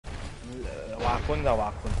वाकुन जा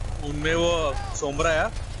वाकुन। उनमें वो सोमरा है।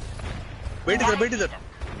 बैठ इधर बैठ इधर।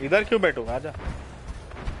 इधर क्यों बैठूंगा? आजा।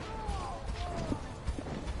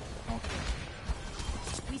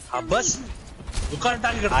 हाँ बस दुकान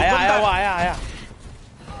टांग कर। आया आया वो आया आया।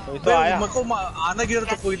 कोई तो आया। मेरे को आना किधर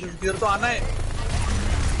तो आना है।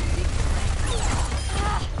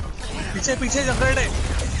 पीछे पीछे जंगल है।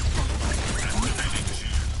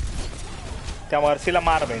 त्या मर्सीला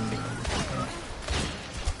मार बेंडी।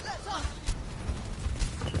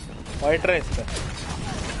 वाइट रेस पे।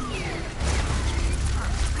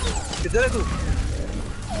 किधर है तू?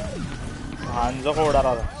 हांजो को उड़ा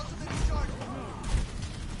रहा था।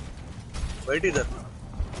 बैठ इधर।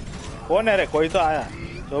 कौन है रे? कोई तो आया।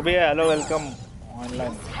 जो भी है हेलो वेलकम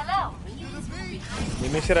ऑनलाइन।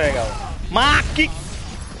 निमिष रहेगा वो। माँ की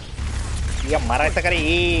ये मरा ऐसा करे।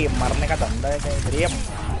 ये मरने का धंधा है क्या?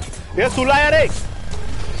 ये सुलाया रे।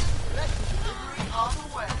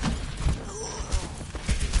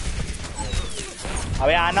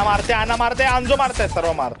 अबे आना मारते आंजो मारते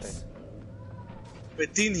सर्व मारते।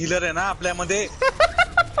 3 हीलर है ना आपल्यामध्ये।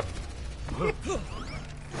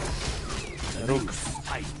 रुक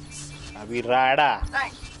अभी राडा।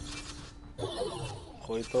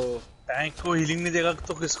 कोई तो टैंक को हीलिंग नहीं देगा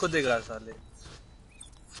तो किसको देगा साले?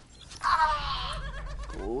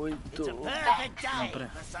 कोई तो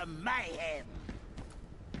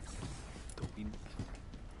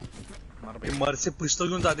मर से पिस्तौल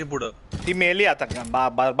घेऊन जाते पुढं। ती मेली आता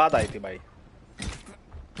बर्बाद आहे ती by.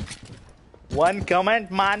 One comment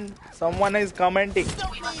man, someone is commenting.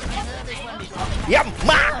 या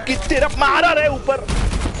मार की तरफ मारा रे ऊपर।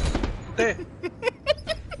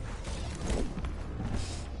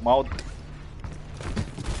 माउथ।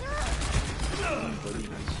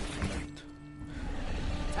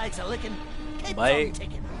 भाई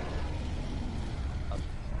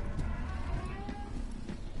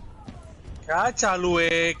क्या चालू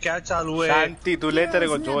है? शांति तू ले, तेरे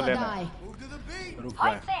को जो लेना। रुक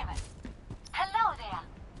भाई।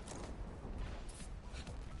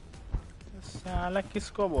 साला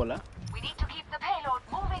किसको बोला?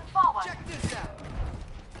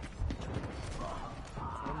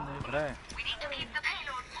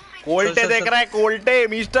 कोल्टे देख रहा है। Kolte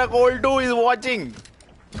mister कोल्टू is watching.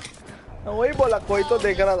 वही बोला कोई तो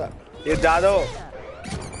देख रहा था। ये जादव।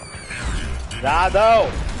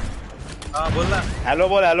 हाँ बोलना। हेलो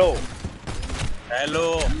बोल। हेलो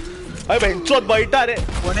अरे बेंचोत बैठा रे।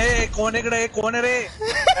 कौन है रे?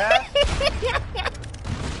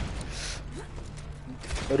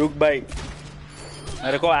 रुक भाई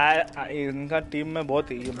मेरे को इनका टीम में बहुत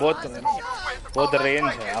रेंज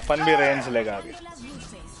है। अपन भी रेंज लेगा अभी।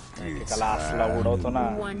 क्लास ला उड़ो तो ना।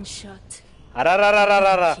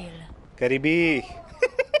 अरा करीबी।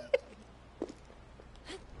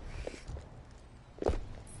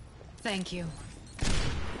 Thank you.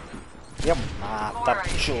 ये माता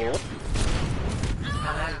चोट।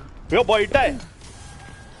 यो बैठा है।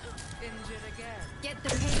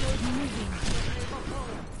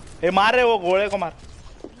 ये मार रहे वो घोड़े को मार।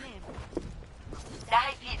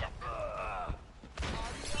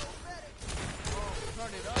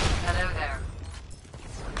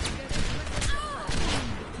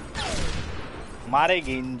 मारे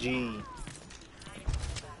गिंजी।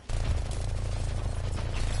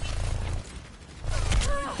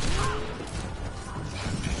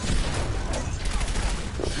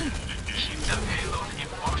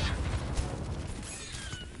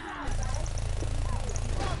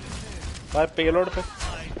 भाई पेलोड पे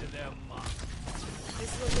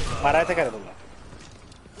मारा था क्या बोला?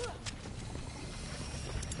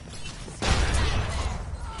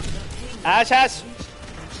 ऐश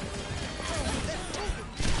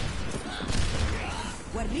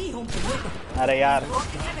अरे यार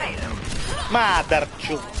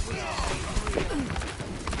मादरचू।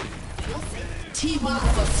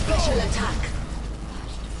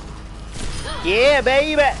 ये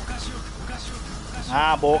बेबी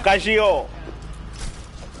हाँ बोकाशियो।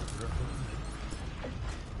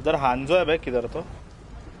 उधर हांजो है भाई। किधर तो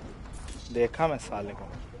देखा मैं साले को।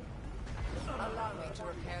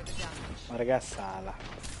 मर गया साला।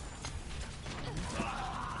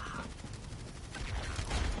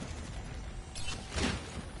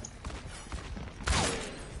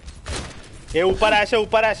 ये ऊपर ऐश है।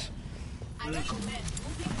 ऊपर ऐश।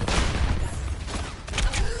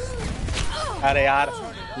 अरे यार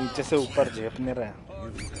नीचे से ऊपर झेप नहीं रहा।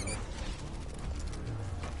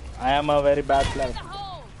 I am a very bad player.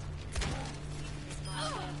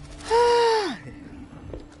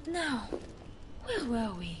 Now, where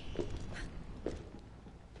were we?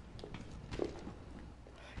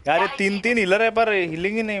 यार ये 3 हीलर है पर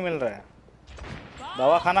हीलिंग ही नहीं मिल रहा है।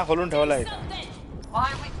 दवाखाना खोलून ठेवला है। Why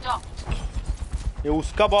we stopped? ये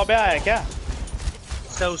उसका बॉब है क्या?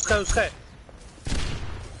 उसका है।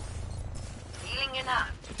 Healing enough.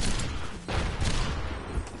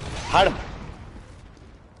 हड़।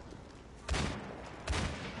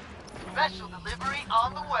 Special delivery on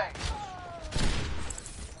the way.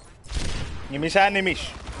 Nimisha निमिष।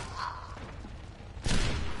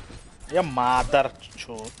 ये मादर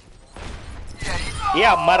चोद। ये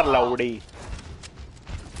अमर लौड़ी।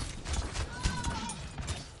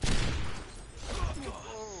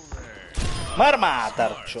 मर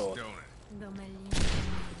मादर चोद।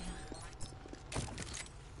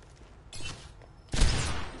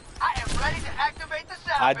 I am ready to activate the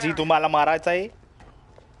sound. आजी तुम्हाला मारायचं आहे?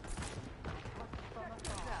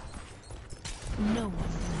 No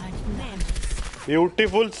one can hide from them.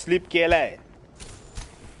 Beautiful sleep केलाय।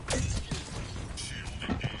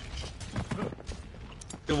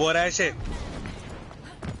 तो वो रहा है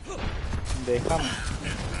देखा मैं।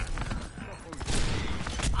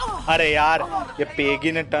 अरे यार ये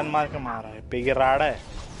पेगी ने टर्न मार के मारा है। पेगी राड़ा है।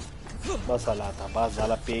 बस आला था, बस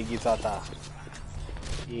झाला पेगीचा था।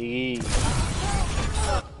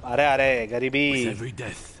 अरे अरे गरीबी। With every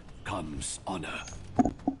death comes honor.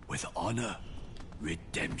 With honor,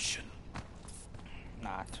 redemption.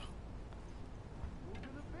 नाच।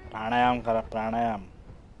 प्राणायाम करा प्राणायाम।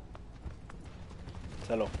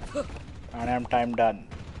 चलो प्राणायाम टाइम डन।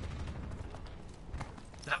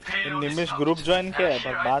 निमिष ग्रुप ज्वाइन किया है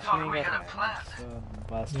पर बात नहीं कर रहा है।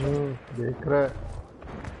 बस देख रहा है।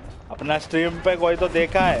 अपना स्ट्रीम पे कोई तो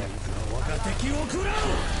देखा है?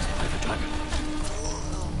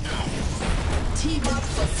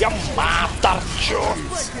 ये मादर चोद।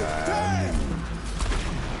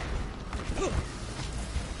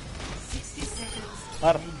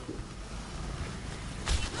 मर।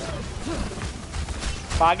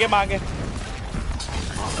 मागे मागे।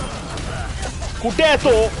 कुठे आहे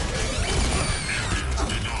तो?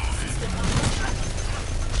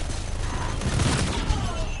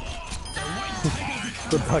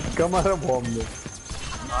 तो धक्का मारा बॉम्ब में।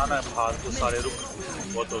 ना फालतू सारे रुक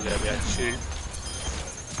बहुत हो गया यार। शील्ड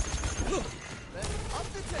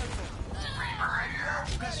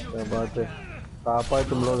क्या बात है? कहाँ पाए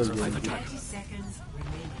तुम लोग?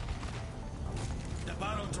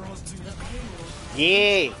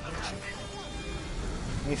 ये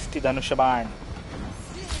मिस्टी धनुष बाण।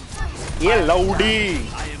 ये लौडी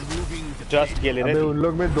जस्ट गेले रे। अबे उन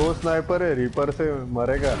लोग में 2 स्नाइपर है। रीपर से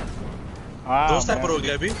मरेगा। हाँ 2 स्नाइपर हो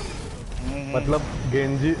गया अभी। मतलब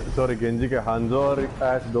गेंजी के हांजो और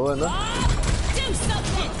ऐश 2 है ना।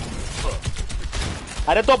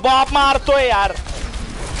 अरे तो बाप मार तो है यार।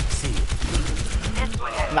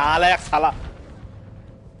 नालायक साला।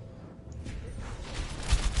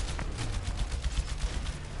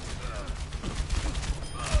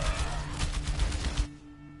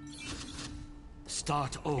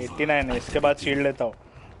 Start over. 89 है। इसके बाद शील्ड लेता हूँ।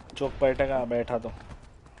 चौक बैठेगा बैठा तो।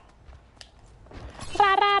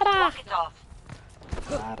 रा रा रा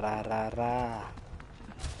रा रा रा रा।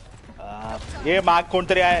 ये माग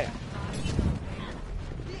कोणतरी आहे।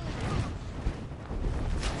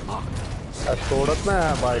 सोडत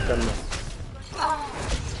नाही बायकांना।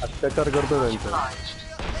 अत्याचार करतो त्यांचा।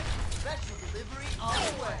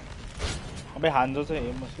 अबे हांजोचं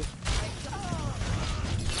हे मस्त।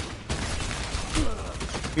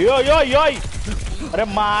 यो यो यो। अरे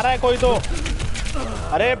मारा है कोई तो।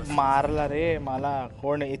 अरे मारला रे मला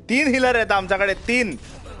कोण? 3 हिलर आहेत आमच्याकडे 3।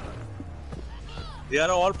 They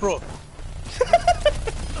are all pro.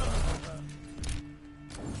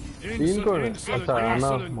 3 कोण है? अच्छा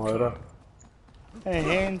आना मोरा।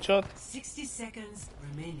 60 seconds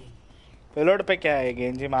remaining. पेलोड पे क्या है?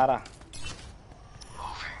 गेंजी मारा।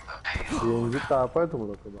 गेंजी ताप है तुम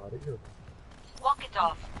लोग को भारी क्यों? Walk it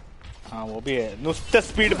off. हाँ वो भी है। नुस्ते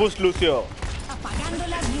speed boost Lucio. Apagando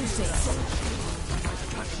las luces.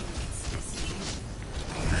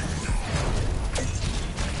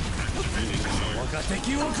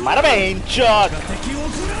 मारा बे हेडशॉट।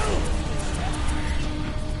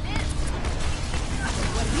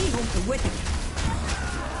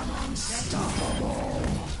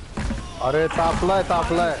 अरे तापलाय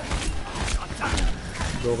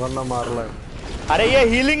दोघांना मारलाय। अरे ये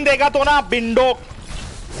हीलिंग देगा तो ना बिंडो।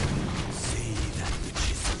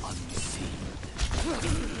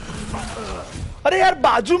 अरे यार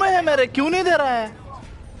बाजू में है मेरे, क्यों नहीं दे रहा है?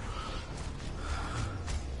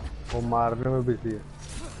 वो मारने में बिजी है।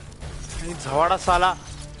 नहीं झवाड़ा साला।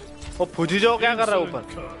 वो फुजी जो क्या कर रहा है ऊपर?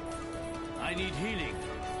 I need healing.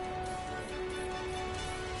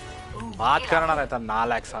 बात करना रहता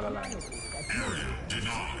नालायक साला लाए।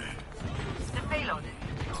 The payload.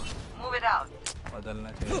 Move it out.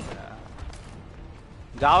 बदलना चाहिए।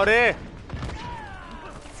 जाओ रे।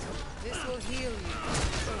 This will heal you.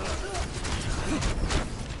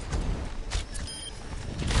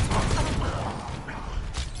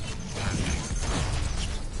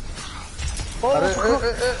 अरे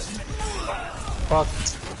फक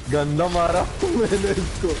गंदा मारा मैंने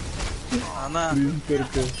इसको आना क्लीन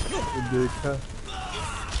करके देखा।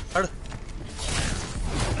 हट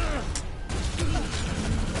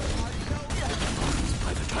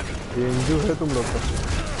गेंजू है तुम लोग का।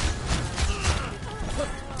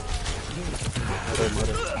 अरे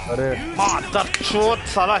अरे अरे मातर चोट,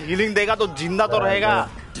 साला हीलिंग देगा तो जिंदा तो रहेगा।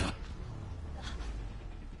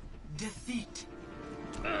 Defeat.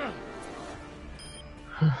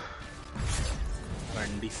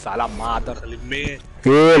 रंडी साला मातर। खाली मैं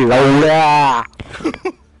ए लौड्या।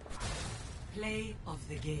 Play of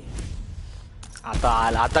the game.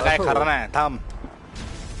 आता काय खरं नाही, थांब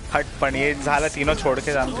हट. पण हे झालं, तीनों छोड़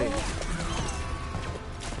के जानते।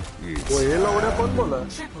 वो ये लौड़े कौन बोला?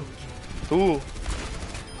 तू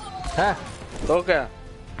है तो क्या?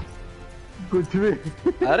 कुछ भी।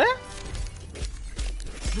 अरे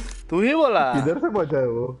तू ही बोला। किधर से बचा है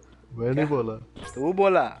वो? मैं नहीं बोला। तू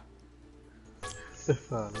बोला।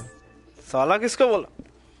 साला साला किसको बोला?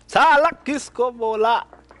 साला किसको बोला?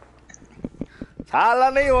 साला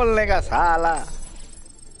नहीं बोलने का, साला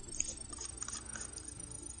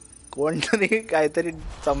कोणतरी काहीतरी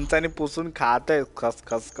चमच्याने पुसून खातंय खस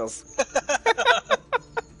खस खस.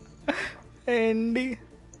 Andy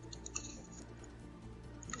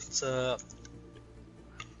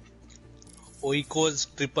Oiko's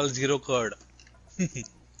 000 curd.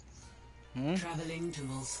 Traveling to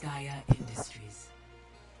Volskaya Industries.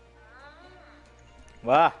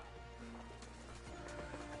 वाह.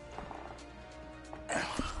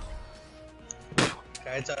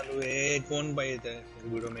 काय चालू आहे? कोण पाहिजे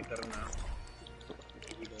व्हिडिओ मेकर ना?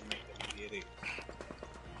 व्हिडिओ मेकर ये रे.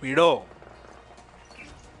 वीडो.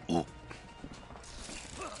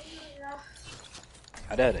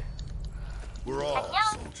 अरे अरे We're all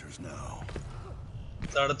soldiers now.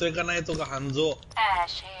 चढतोय का नाही तो का हंजो?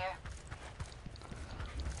 Ash here.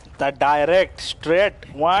 The direct straight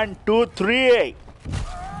 1 2 3.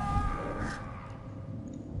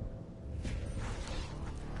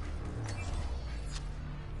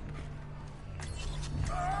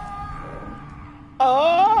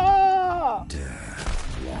 Death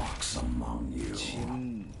walks among you.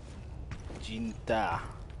 चिंता.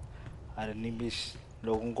 अरे निबिश,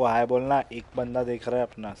 लोगों को हाय बोलना. एक बंदा देख रहा है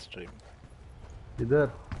अपना स्ट्रीम. इधर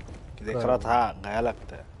देख रहा था, गया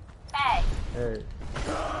लगता है. है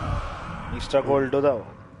मिस्टर गोल्ड दो.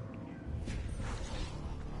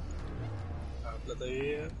 आपलं तर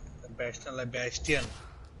हे बॅस्टियन.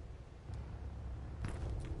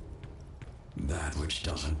 That which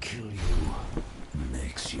doesn't kill you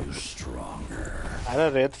makes you stronger. अरे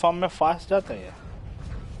रेड फॉर्म में फास्ट जाता है ये.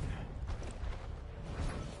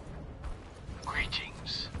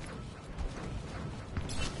 Greetings.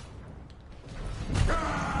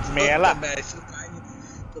 मेला.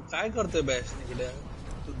 तो काय करतोय बॅस्ट इकडे?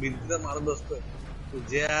 तू भिंतीला मारत बसतोय.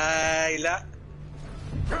 तुझ्या आईला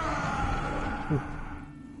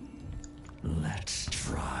Let's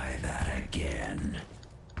try that again.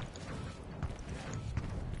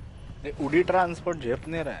 उडी ट्रांसपोर्ट झेप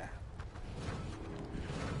नहीं रहा है.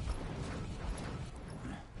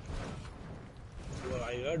 वो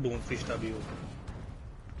आएगा डोंगफिश का भी हो.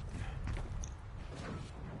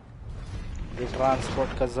 उडी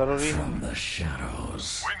ट्रांसपोर्ट का जरूरी है. From the shadows.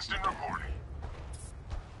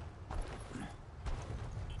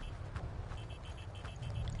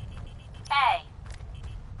 Hey.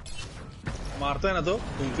 मारतोय ना तो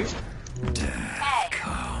डोंगफिश. Hey.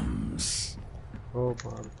 Comes. ओ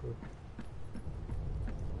मार तो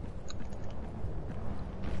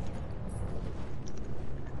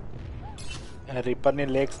रिपर ने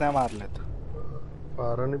लेग्स नाही मारलेत.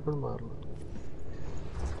 पाराने पण मारला.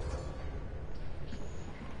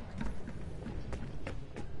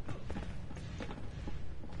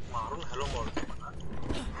 मारून हॅलो मारतो मला.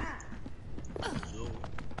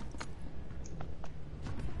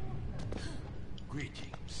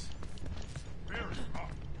 Greetings.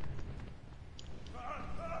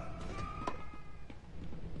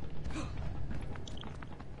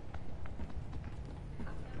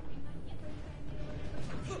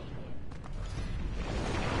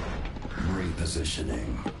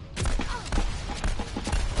 Repositioning.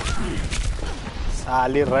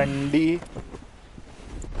 साली रंडी.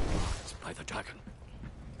 By the dragon.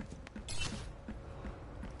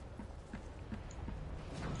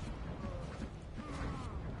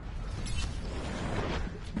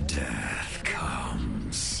 Death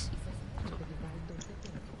comes.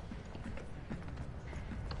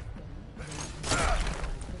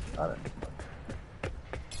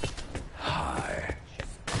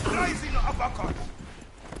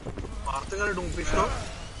 मारते का डुंपिश तो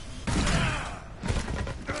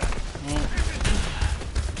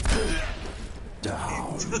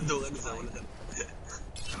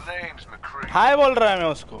हाय बोल रहा है मैं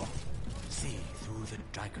उसको। See through the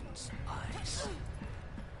dragon's eyes.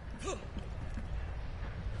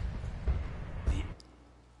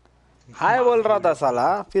 हाय बोल रहा था साला,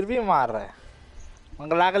 फिर भी मार रहा है।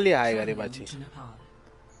 मंगला के लिए हाय गरीबाची। To Nepal.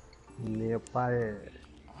 नेपाए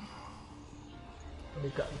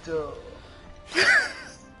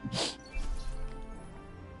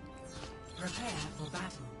Prepare for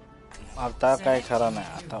battle. आता काय खरं नाही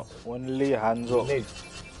आता। Only हांजो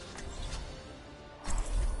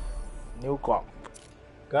new com.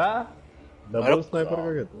 का डबल स्नायपर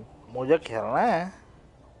का घेतो? मुझे खेळणं आहे।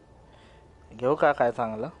 घेऊ का काय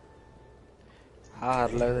चांगलं? हा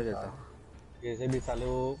हरला तर घेतो। कैसे भी साले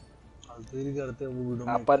वो फालतूगिरी करते हैं वो वीडियो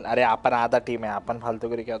में। आपण अरे आपण आधा टीम आहे, आपण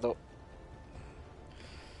फालतूगिरी करतो।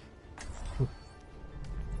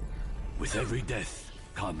 With every death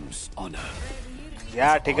comes honor.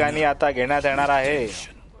 या ठिकाणी आता घेण्यात येणार आहे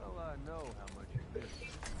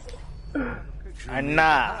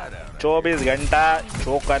अण्णा 24 घंटा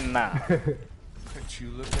चोकन्ना। But you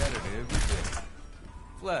look at it every day.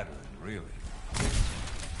 Flattering, really.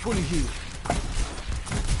 Fully healed.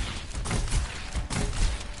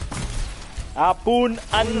 आपण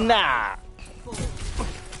अण्णा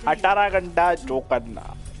 18 घंटा चोकन्ना।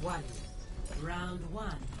 1. Round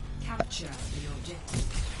 1. Capture the objective.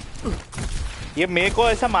 ये मेरे को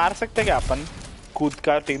ऐसा मार सकते क्या अपन खुद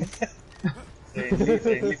का टीम?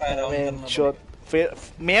 फ्रेंडली फायर ऑन करना।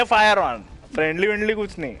 मैं फायर ऑन फ्रेंडली वेंडली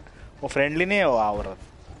कुछ नहीं, वो फ्रेंडली नहीं है वो औरत,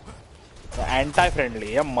 तो एंटी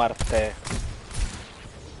फ्रेंडली है, मरते है।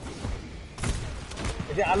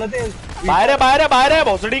 ये आलं ते बाहर है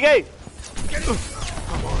भोसड़ी गई।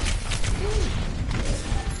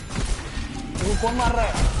 वो कौन मार रहा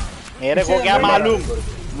है? मेरे को क्या मालूम,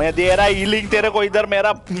 मैं दे रहा हीलिंग तेरे को, इधर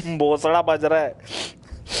मेरा भोसड़ा बज रहा है।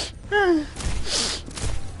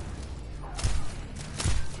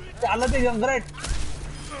 आलं ते जंगरेट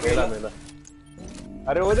मेला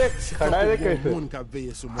अरे वो देख खड़ा है, देख कैसे।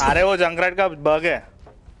 अरे वो जंगरेट का बग है।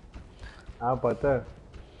 हाँ पता है।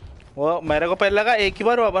 वो मेरे को पहले लगा एक ही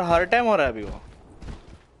बार हुआ, पर हर टाइम हो रहा है अभी। वो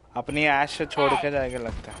अपनी ऐश से छोड़ के जाएगा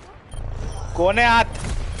लगता है। कौन है हाथ?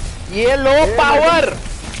 ये लो पावर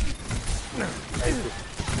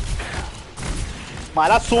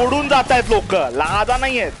मला सोडून जात आहेत लोक, लाजा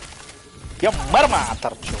नाही आहेत। या मर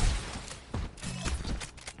मातर छो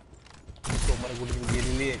समोर गुली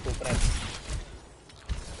गेलेली आहे कोपऱ्यात।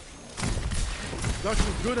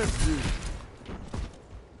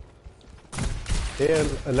 ये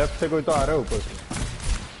लेफ्ट से कोई तो आ रहा है ऊपर से।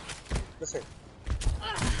 कसे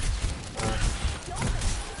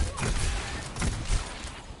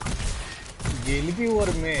गेली ती वर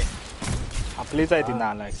में आपलीच आहे ती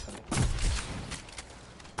नालायक।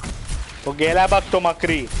 तो गेला बघ तो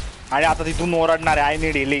मकरी, आणि आता तिथून ओरडणार आहे आय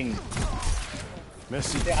नीड हिलिंग।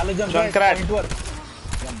 ते आलं जंकरेट पॉइंट वर।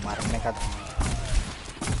 मारने का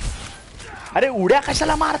अरे उड्या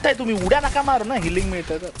कशाला मारताय तुम्ही? उड्या नका मारू ना, हिलिंग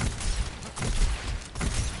मिळतं तर।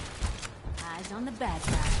 Eyes on the bad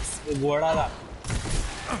guys. ते घोडाला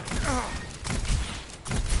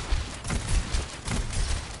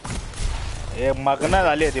ये मग्न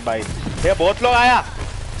झाली ती बाई। ये बहुत लोग आया,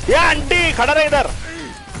 ये आंटी खड़ा रहे इधर।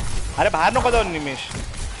 अरे बाहर नको जाऊ निमिष।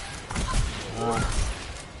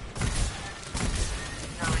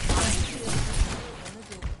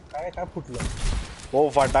 काय फुटलं? वो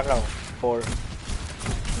फटाका फोड़।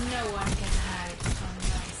 No one can hide from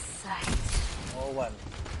my sight. हो वन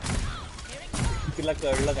तिला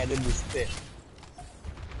कळलं काय ते दिसते।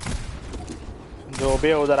 जो भी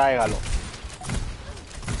है उधर आए घालो।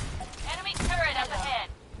 Enemy turret up ahead.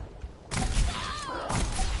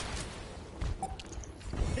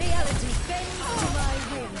 Reality bends to my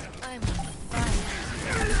whim. I'm on fire.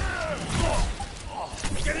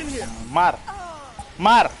 मार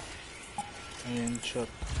मार।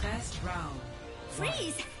 Best round.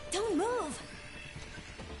 Freeze! Don't move.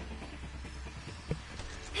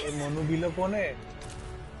 ते मनू बिल कोण आहे?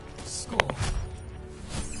 Score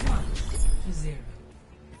 1-0.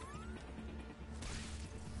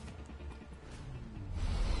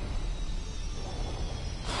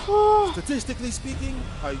 Statistically speaking,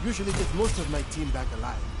 I usually get most of my team back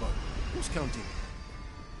alive, but who's counting?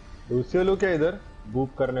 दूसरे लोग क्या इधर boop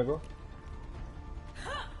करने को?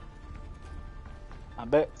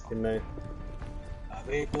 अबे नहीं।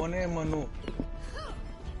 अबे कौन है मनू?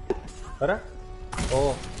 अरे ओ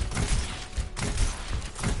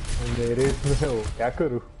मेरे इसमें हो क्या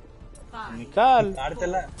करूं? निकाल कार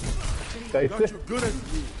चला कैसे Good at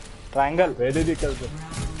you. Triangle very निकल से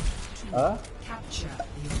हाँ Capture the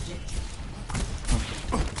objective.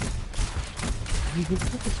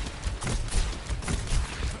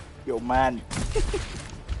 Yo man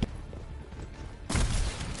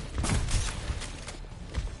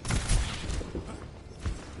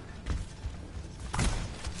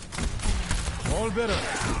All better.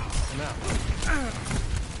 Now.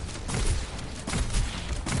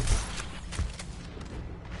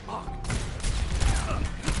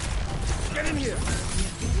 Get in here.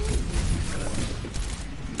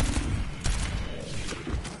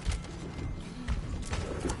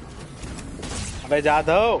 अबे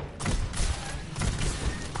जाधव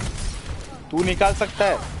तू निकाल सकता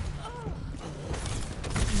है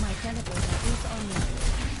My teleporter is online.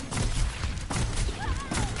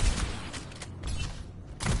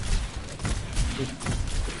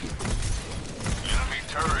 Enemy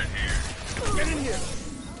turret here. Get in here.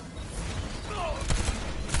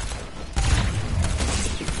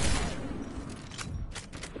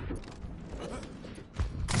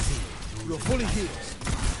 You're fully healed.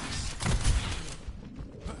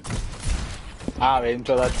 हाँ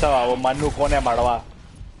वेंचो अच्छा हुआ वो मन्नू कौन है मड़वा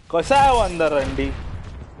कैसा है वो अंदर रंडी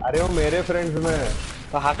अरे वो मेरे फ्रेंड्स में है।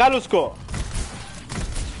 तो हकाल उसको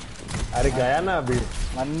अरे गया ना अभी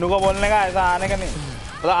मन्नू को बोलने का ऐसा आने का नहीं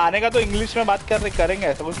मतलब आने का तो इंग्लिश में बात करेंगे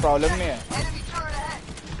ऐसा कुछ प्रॉब्लम नहीं है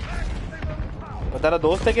वो तेरा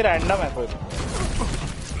दोस्त है कि रैंडम है कोई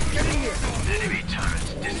Enemy turret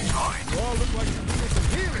destroyed. You all look like you're doing some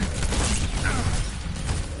healing.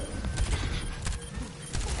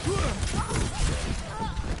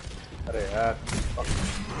 अरे यार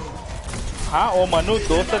हाँ वो मनु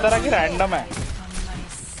दोस्त है तेरा कि रैंडम है On my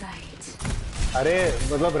side. अरे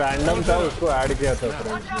मतलब रैंडम था उसको ऐड किया था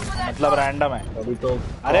फ्रेंड्स में मतलब रैंडम है अभी तो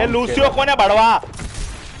अरे लूसियो कौन है बड़वा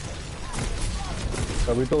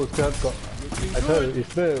कभी तो उसके साथ अच्छा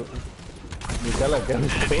इससे निकाला क्या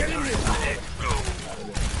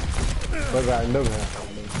बस रैंडम है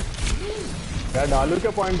क्या डालू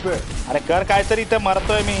क्या पॉइंट पे अरे कर काहीतरी इथे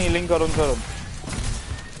मरतोय मी हिलिंग करून करून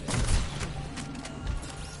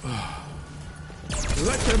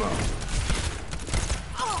Let them out.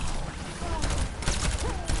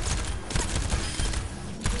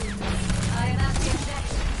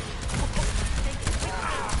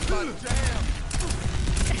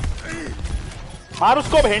 मार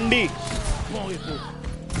उसको भेंडी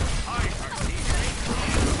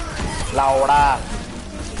लावड़ा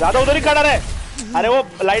ज्यादा उधर ही खड़ा रहे अरे वो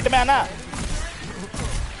लाइट में आना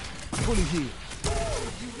Fully healed.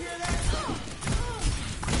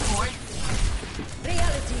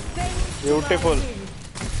 ब्यूटीफुल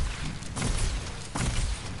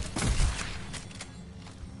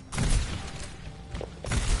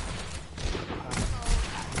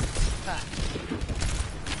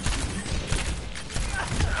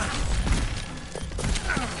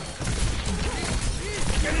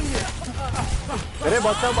अरे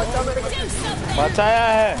बच्चा बच्चा मेरे को बचाया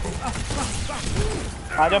है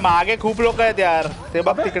माझ्या मागे खूप लोक आहेत यार ते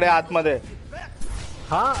बघ तिकडे आतमध्ये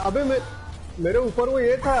हाँ अबे मेरे ऊपर वो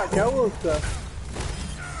ये था क्या हुआ उसका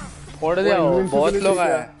फोड़ दिया वो invincibility बहुत लोग क्या?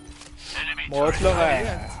 आए बहुत लोग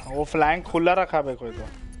आए वो फ्लैंक खुला रखा भाई कोई तो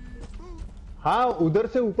हाँ उधर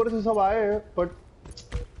से ऊपर से सब आए बट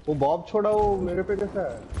वो बॉब छोड़ा वो मेरे पे कैसा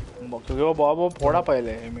है क्योंकि वो बॉब वो फोड़ा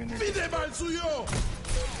पहले immunity Be there, man, suyo.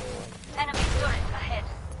 Enemy turret ahead.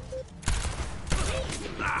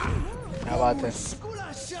 क्या बात है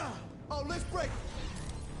Sculasha. Oh, let's break.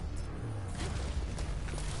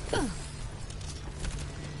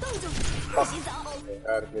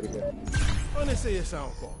 यार गिर गया Onde sei esse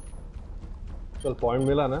álcool? चल पॉइंट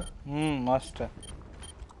मिला ना मस्त है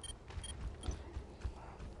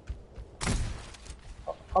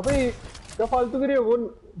अबे क्या फालतू गिरी है वो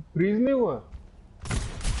फ्रीज नहीं हुआ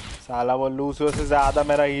साला वो लूसियो से ज्यादा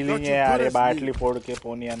मेरा हीलिंग है यार ये बैटली फोड़ के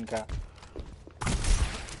पोनियन का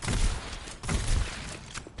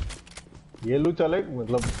ये लू चले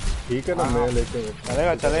मतलब ठीक है ना मैं लेके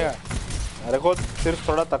चलेगा चलेगा अरे को सिर्फ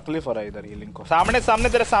थोड़ा तकलीफ हो रहा है इधर हीलिंग को सामने सामने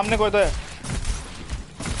तेरे सामने कोई तो है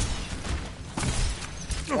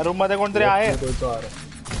रूम मध्ये कोणतरी आहे कोई तो आ रहा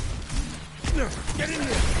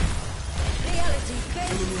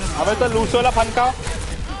अबे तो लूसियोला फनकाव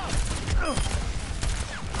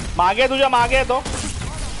मागे तुझ्या मागे आहे तो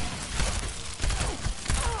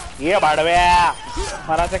ये भाडव्या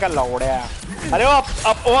मराठे का लवड्या अरे वो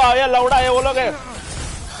ये लवड़ा है वो लोग है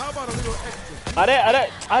How about a little extra? अरे अरे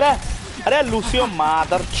अरे अरे लूसियो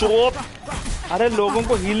मादर चोप अरे लोगों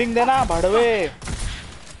को हीलिंग देना भड़वे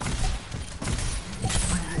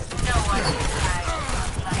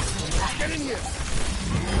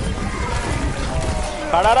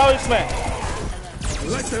खड़ा रहो इसमें।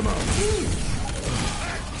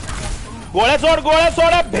 गोले छोड़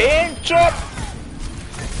भेंचोद।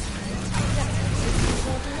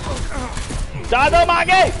 जादव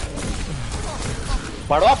आगे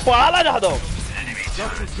पड़वा पड़ा जादव।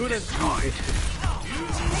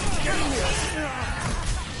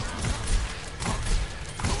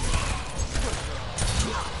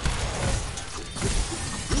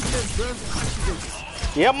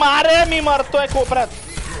 ये मारे मी मरतोय कोपऱ्यात।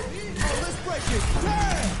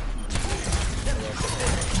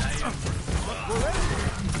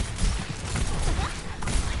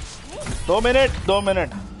 2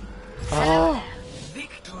 मिनट।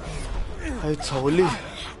 छौली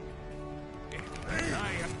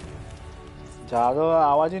जादव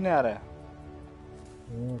आवाज ही नहीं आ रहा है।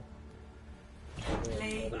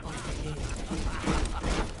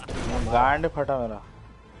 गांड फटा मेरा।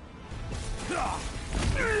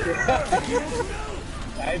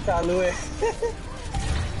 काय चालू है?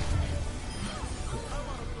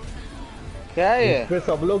 क्या है ये? इसमें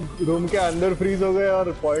सब लोग रूम के अंदर फ्रीज हो गए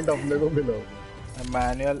और पॉइंट अपने को मिला।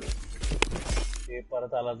 मैनुअल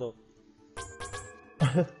पेपर आला तो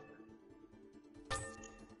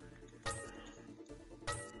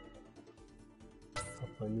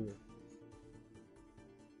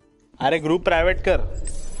अरे ग्रुप प्राइवेट कर,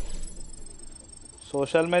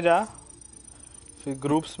 सोशल में जा, फिर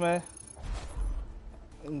ग्रुप्स में,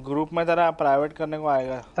 ग्रुप में तेरा प्राइवेट करने को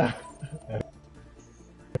आएगा।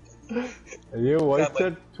 ये वॉइस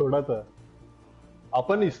चैट छोड़ा था।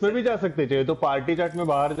 अपन इसमें भी जा सकते चाहिए तो पार्टी चैट में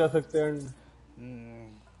बाहर जा सकते हैं।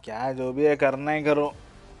 क्या जो भी है करना ही करो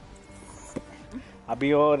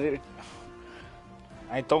अभी। और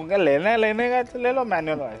तो क्या लेने का तो ले लो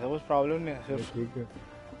मैनुअल, ऐसा कुछ प्रॉब्लम नहीं है। सिर्फ ठीक है।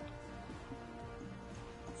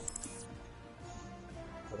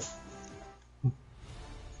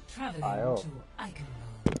 आयो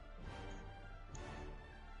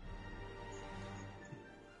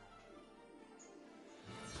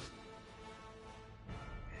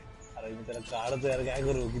अरे मी त्याला काढतो यार, काय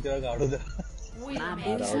करू? किती वेळा काढू त्याला?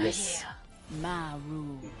 My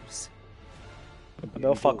rules.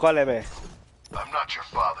 दो फकॉल है बे। I'm not your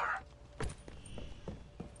father.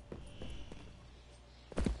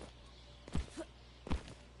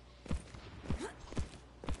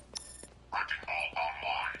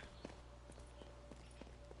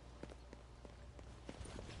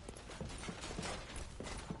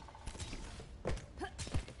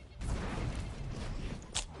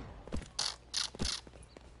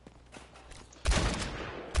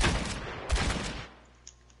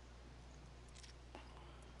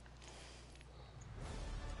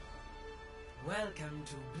 Welcome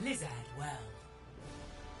to Blizzard World.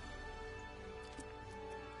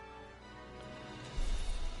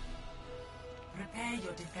 Prepare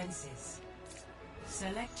your defenses.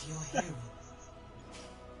 Select your hero.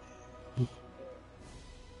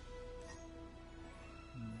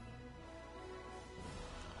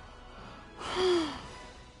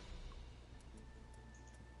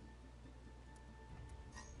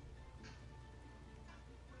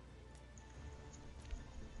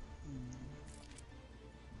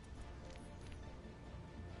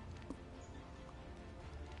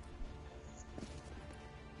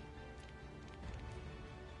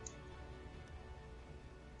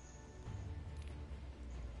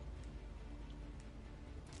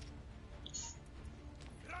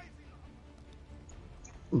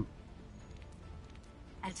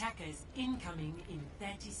 Attackers incoming in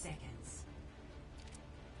 30 seconds.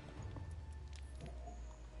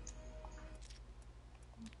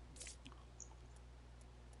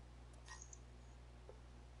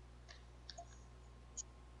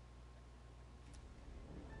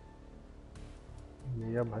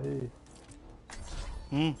 मिया भाई।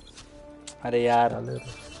 अरे यार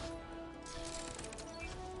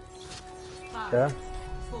क्या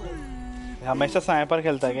हमेशा स्नाइपर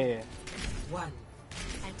खेलता है क्या ये?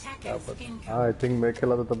 हाँ आई थिंक मैं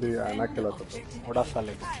खेला था तभी आना खेला था। थोड़ा सा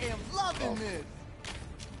लेके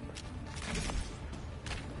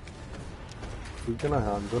ठीक है ना।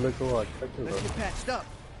 हांजोले को अच्छा खेल रहा है।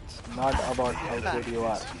 Not about how good you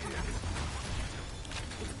are.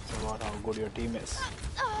 It's about how good your team is.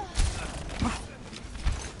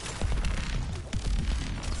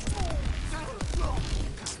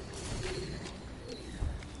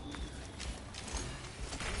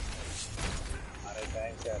 अरे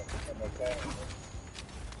थैंक्स यार, समझ गया।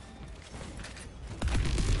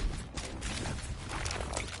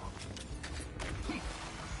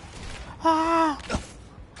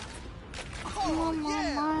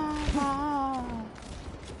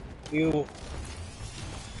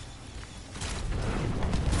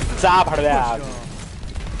 जा भड़ गया।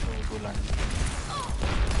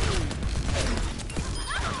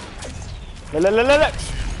 ले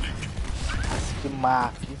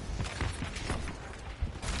माँ की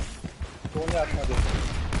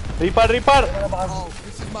रीपर रीपर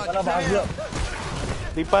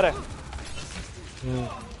है।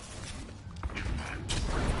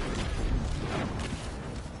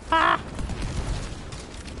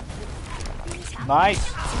 नाइस।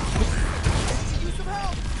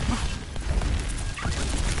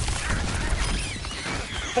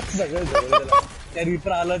 त्या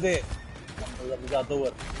रीपर आलं ते जातो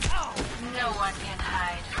वर। No one can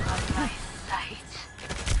hide from my sight.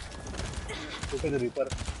 कुठे ते रीपर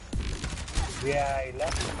यायला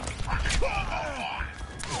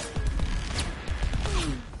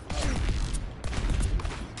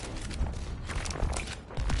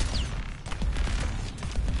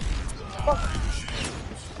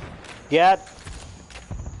Get.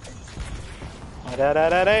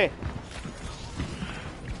 अरे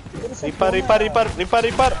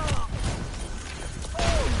रीपर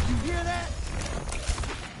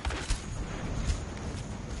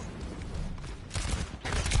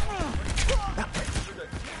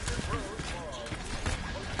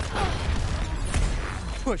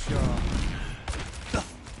Push off.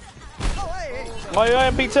 ओए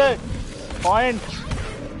पीछे पॉइंट।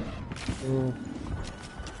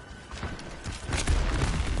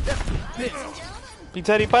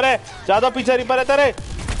 पीछे रीपर है, ज्यादा पीछे रीपर है तेरे।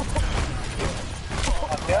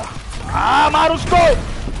 मार उसको।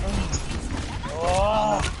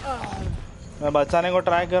 मैं बचाने को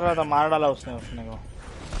ट्राई कर रहा था, मार डाला उसने को।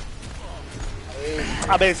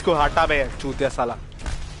 अबे इसको हटा बे चूतिया साला।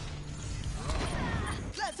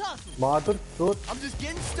 माधुर तो I'm just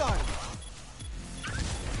getting started.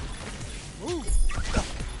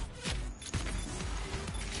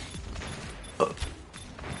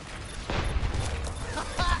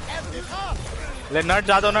 ले नट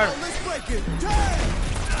जा दो नट। Let's break it.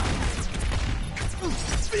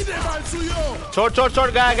 छोड़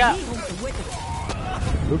गया।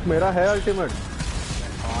 लुक मेरा है अल्टीमेट।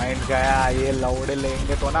 पॉइंट गया, ये लौड़े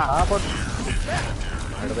लेंगे तो ना। हाँ पर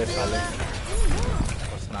हड़बे साले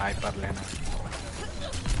स्नाइपर लेना।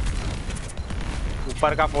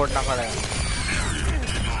 ऊपर का फोड़ना पड़ेगा।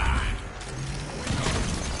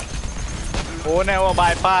 कौन है वो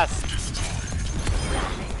बाईपास?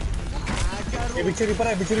 ये पीछे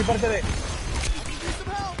रीपर तेरे।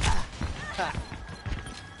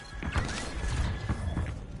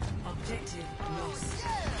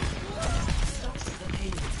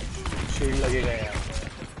 शील्ड लगेगा यार।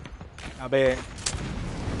 अबे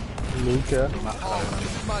नहीं क्या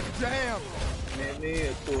My jam. नहीं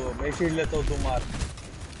तो मैं शील्ड लेता हूँ, तू मार।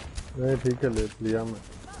 नहीं ठीक है ले लिया मैं।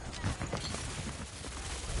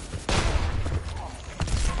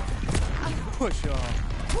 Push off.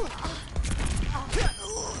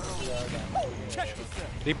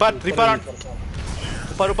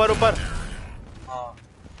 ऊपर हाँ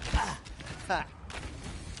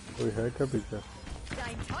कोई है क्या पीछे?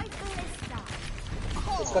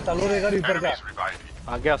 उसका चालू रहेगा रीपर का।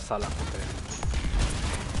 आ गया साला।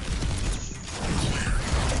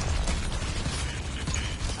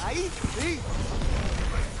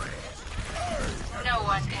 No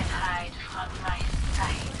one can hide from my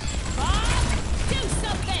sight.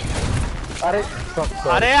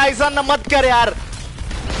 अरे ऐसा न मत कर यार।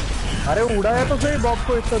 अरे उड़ाया तो सही बॉब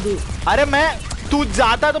को इतना दूर। अरे तू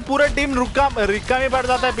जाता तो पूरा टीम रिक्का में पड़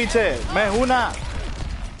जाता है पीछे। मैं हूं ना।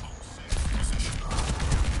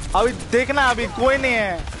 अभी देखना, अभी कोई नहीं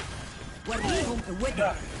है।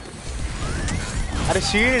 अरे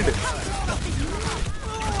shield.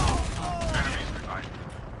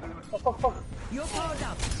 You're powered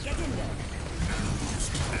up. Get in there.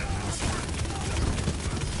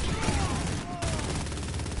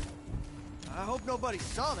 I hope nobody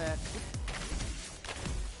saw that.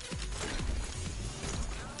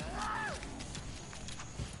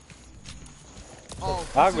 Oh,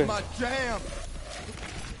 this is my jam.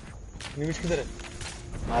 निमिष किधर है?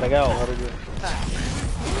 मार गया और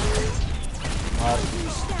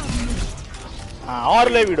हाँ और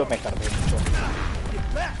ले वीडियो में कर दे।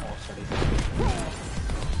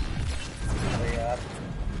 अरे यार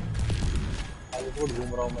हॉलीवुड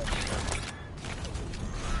घूम रहा हूँ मैं।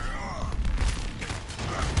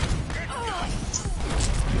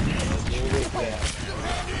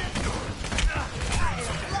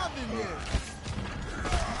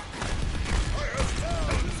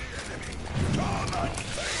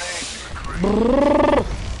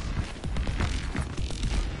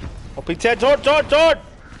 और पीछे छोड़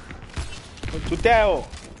चुत्या है वो।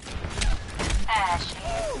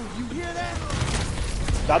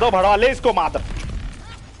 दादो भड़वा ले इसको मादर।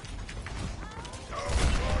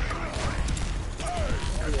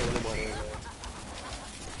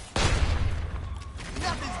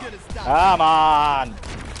 Come on.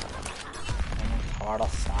 थोड़ा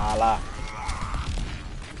साला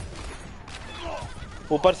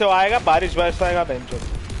ऊपर से वो आएगा, बारिश आएगा बेंचो।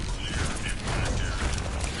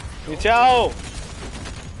 नीचे आओ।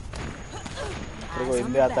 तेरे को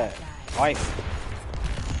हिंदी आता है? नाइस।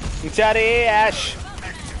 नीचे आ रे ऐश।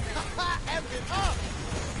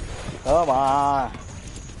 Come on.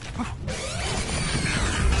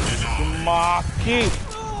 माँ की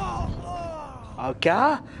क्या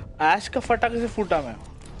ऐश का फटाके से फूटा मैं।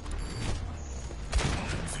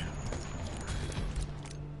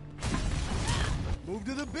 Move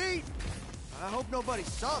to the beat. I hope nobody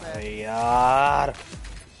saw that. यार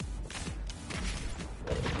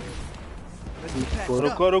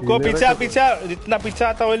रुको रुको, पीछा पीछा, जितना पीछा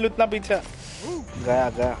आता वही उतना पीछा। गया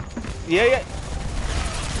गया ये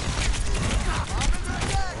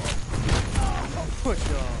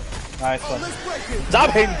नाइस वन। जा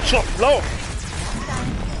भेंचो लो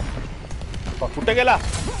फुटे गेला।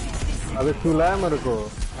 अबे चूल्हा है मेरे को।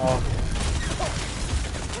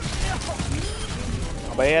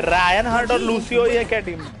 अबे ये रायन हर्ट और लूसियो ये क्या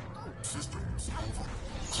टीम है?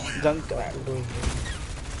 जंग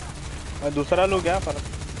मैं दूसरा लोग क्या पर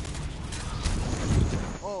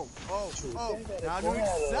Now to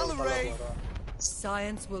accelerate.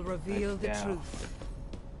 Science will reveal the truth.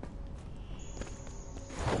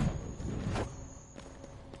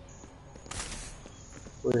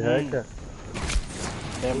 कोई है क्या?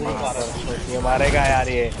 ये मारेगा यार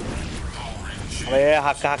ये। अबे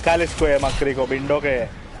हक्का इसको है, मकरी को, बिंडो के।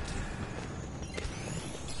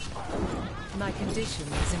 My condition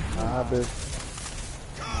is improved.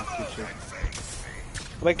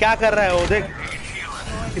 अबे क्या कर रहा है वो, देख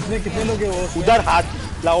कितने लोग हैं वो? उधर हाथ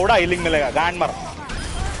लाउडा हीलिंग मिलेगा, गांड मर।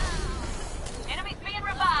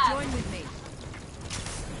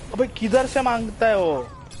 अबे किधर से मांगता है वो?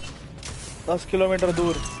 10 किलोमीटर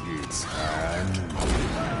दूर।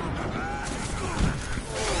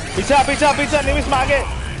 पीछा पीछा पीछा, निमिष मांगे।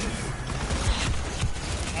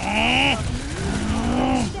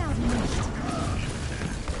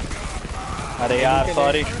 अरे यार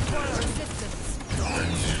सॉरी।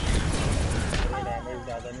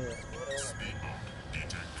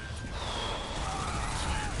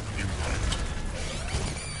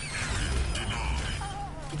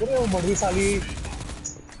 बड़ी साली।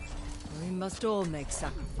 We must all make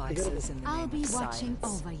sacrifices in the I'll name be of watching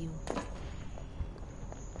science. over you.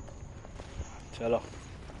 चलो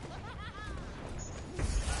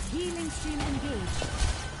Healing stream engaged.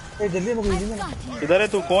 ए जल्दी मुझे I've got you. इधर है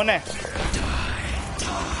तू, कौन है?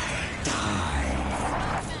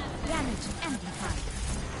 Damage amplified.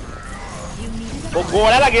 You needed वो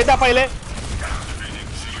गोळ्या लगे था पहले।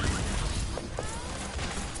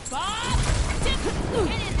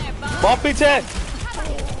 बहुत पीछे।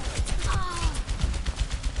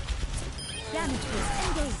 damage was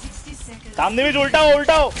engaged. 60 seconds. सामने भी उल्टा हो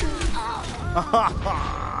उल्टा हो।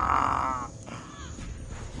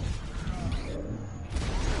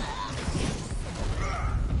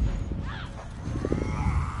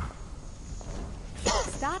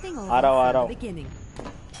 Starting over आ रहा from हूँ। the beginning.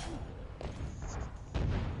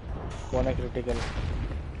 कौन है क्रिटिकल?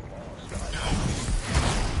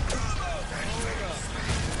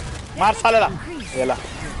 मार साले ला ये ला।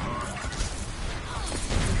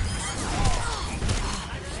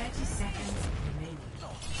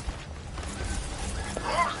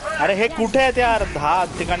 अरे हे कुठे आहेत यार?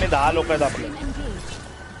 10 ठिकाणी 10 लोक आहेत आपले।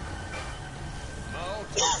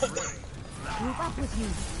 Group up with you.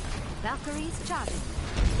 Valkyries charging.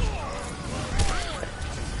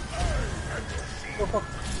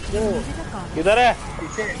 You needed a god. किधर है?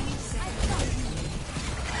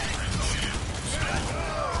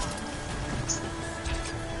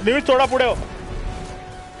 निमिष थोड़ा पुढे हो।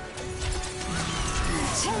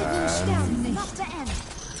 Not to end.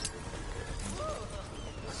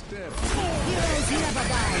 Heroes never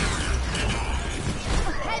die.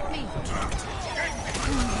 Help me.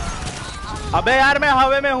 अबे यार मैं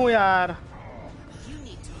हवे में हूँ यार।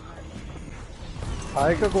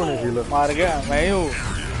 आए का कौन है हीलर? मार गया, मैं ही हूँ।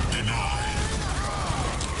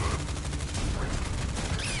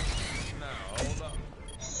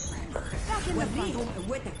 Back in the fight.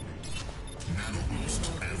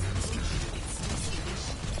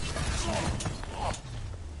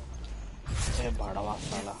 ए बड़वा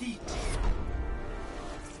साला।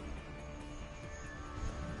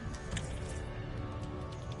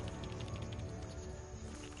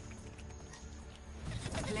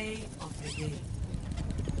 Play of the game.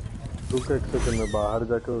 रुक एक सेकंड में बाहर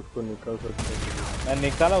जाके उसको निकाल सकते हैं। मैं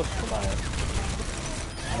निकाला उसको बाहर।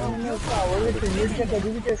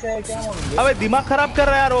 कैसे है क्या? अबे दिमाग खराब कर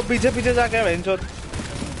रहा है यार वो, पीछे पीछे जाके वेंचो।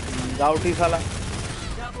 गाउटी साला।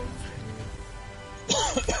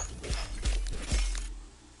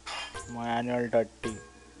 मैनुअल टट्टी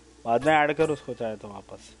बाद में ऐड कर उसको चाहे तो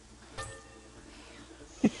वापस।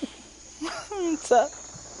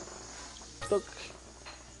 तो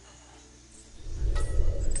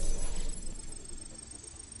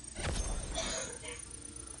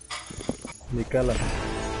निकाला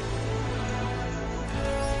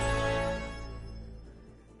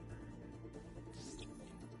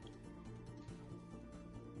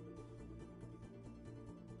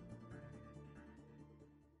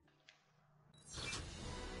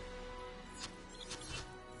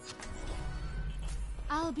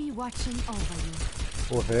I'll be watching over you.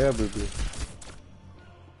 वो है अभी भी।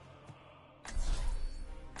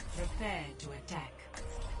 Prepare to attack.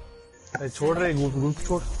 छोड़ रहे ग्रुप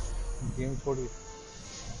छोड़ गेम छोड़ी।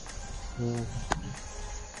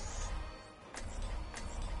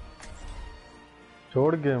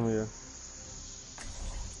 छोड़ गेम ये।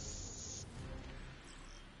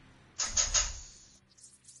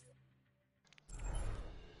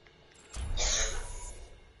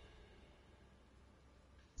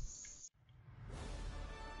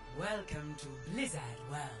 Welcome to Blizzard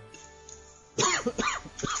World.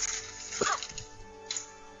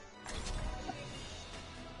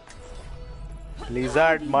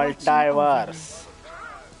 Blizzard Multiverse।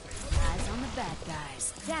 Eyes on the bad guys.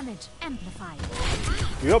 Damage amplified.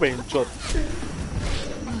 यो बेंचोद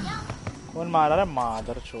कौन मारा रहा है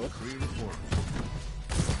मादर चोद।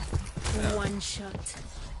 One shot.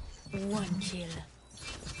 One kill.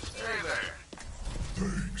 Hey there.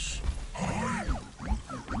 Thanks.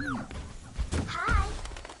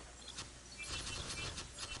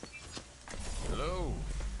 Hello.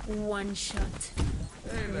 One shot.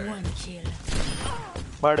 One kill.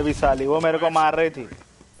 बड़ भी साली वो मेरे को मार रही थी।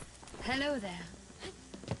 Hello there.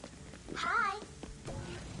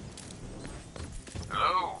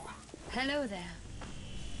 Hello. Hello there.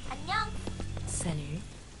 Salut.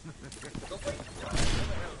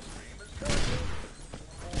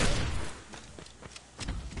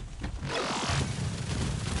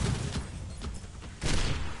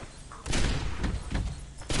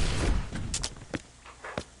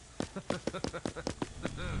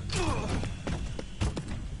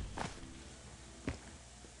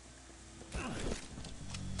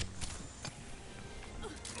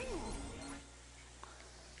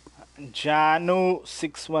 जानू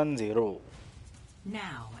 610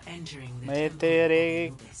 Now entering the मैं temple तेरे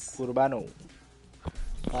of Anubis. कुर्बानो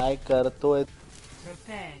काय करतोय।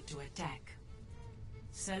 Prepare to attack.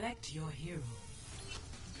 Select your hero.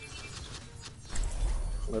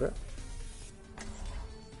 अरे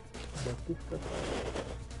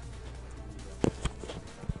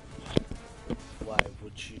Why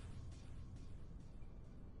would you?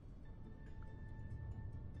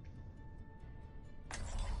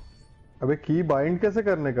 अबे की बाइंड कैसे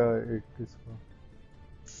करने का एक इसको?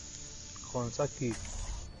 कौन सा की?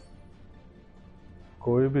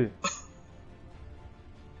 कोई भी।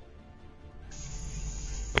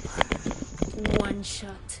 One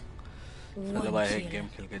shot. चलो One भाई एक kill. गेम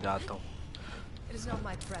खेल के जाता हूँ। It is not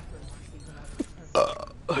my preference.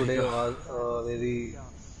 Today was very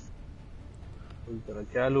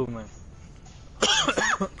क्या लूं मैं?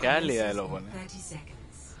 क्या लिया है लोगों ने? 30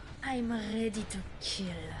 seconds. I'm ready to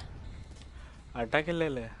kill. Attack ले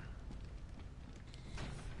ले।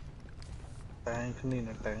 टैंक नहीं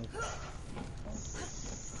ना टैंक।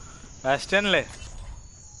 वेस्टर्न ले।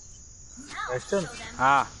 वेस्टर्न?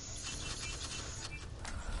 हाँ।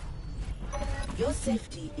 Your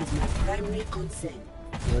safety is my primary concern.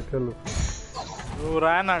 मैं क्या लूं? तू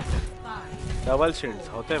रहा ना 5, डबल शील्ड्स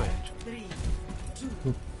होते हैं। 3,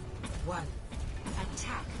 2, 1.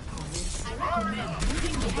 Attack commence. I recommend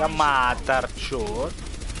moving या मातर चोद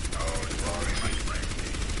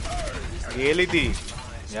गेली ती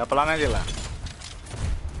या पला नाही गेला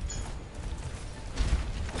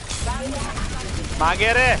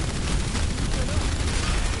मागे रे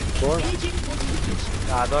कौन?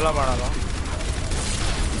 दादोला म्हणालो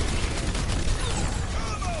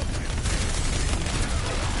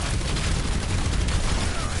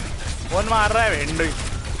कौन मार रहा है भेंडी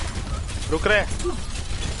रुक रे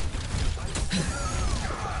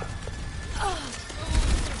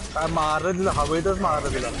मार रहे तिला हवेतच मार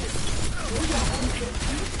रहे तिला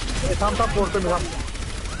थांब थांब पोरतो मी थांब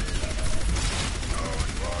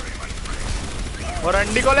और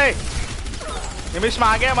अंडी को ले निमिष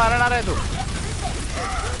मागे मारणार आहे तू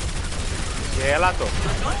गेला तो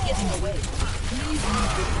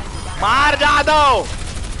मार जादव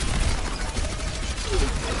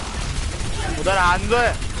उधर आंदो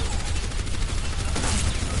है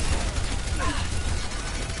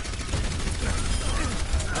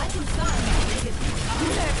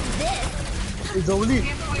जवली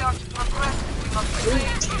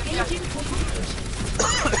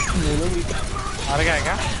मर गया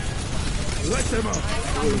क्या?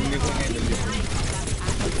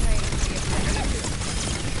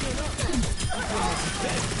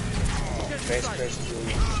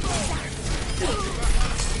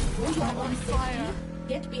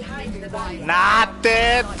 नाते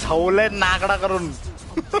छवले नाकडा करून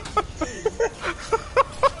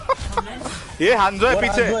ये हांजो आहे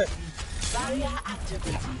पीछे.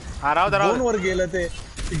 हा राव दरा वर गेलं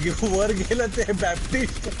ते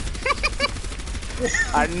बॅप्टिस्ट.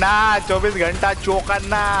 अन्ना 24 घंटा चोक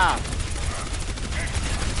अन्ना.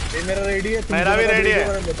 मेरा रेडी है. मेरा भी रेडी है.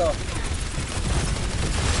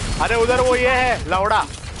 अरे उधर वो ये है लौड़ा.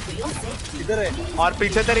 इधर है. और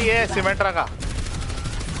पीछे तेरी ये सिमेंट्रा का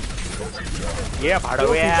ये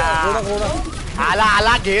भाडव्या. आला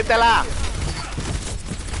आला घे त्याला.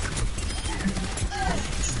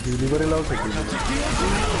 डिलिव्हरी लावू शकतो.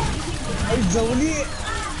 जवली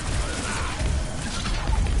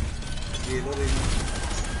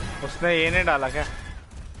उसने ये नहीं डाला क्या?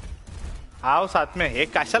 आओ साथ में. हे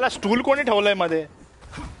कशाला स्टूल कोणी ठेवलंय मध्ये?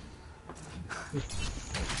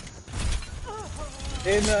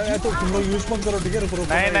 तो तुम लोग यूज मत करो ठीक है.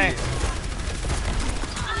 नहीं नहीं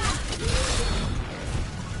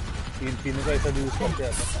तीनों का ऐसा यूज करते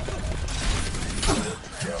हैं.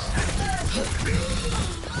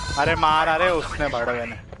 अरे मार. अरे उसने भाड़वे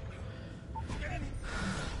ने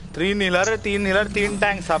 3 हीलर 3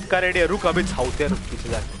 टैंक सबका रेडी है. रुक अभी छावते. रुक पीछे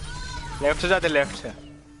जाते. लेफ्ट से जाते. लेफ्ट से.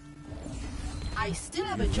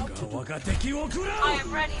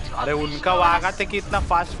 अरे उनका वागा थे कि इतना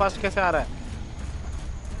फास्ट कैसे आ रहा है?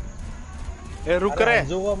 ए रुक रे.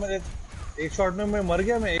 जो मेरे एक शॉट में मैं मर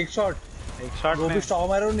गया. मैं एक शॉट वो भी स्टॉप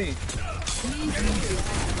मारो नहीं.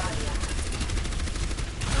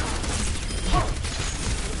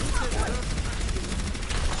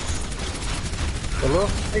 चलो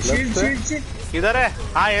शील्ड किधर है?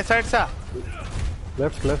 हाँ ये साइड से.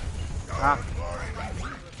 लेफ्ट. हाँ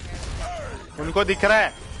उनको दिख रहा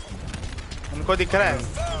है.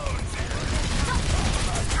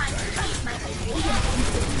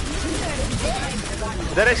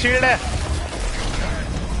 इधर है शील्ड है.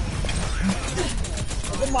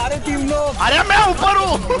 मारे 3 लोग. अरे मैं ऊपर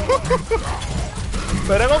हूँ.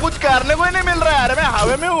 मेरे को कुछ करने को ही नहीं मिल रहा है. अरे मैं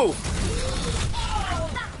हवा में हूँ.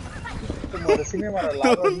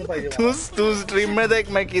 तू स्ट्रीम में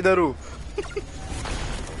देख मैं किधर हूँ.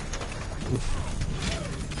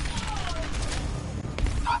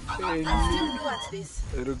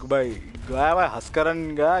 रुक भाई. गया भाई हंसकरण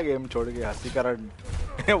गया गेम छोड़ के. हंसीकरण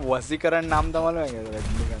वसीकरण नाम था मालूम है क्या?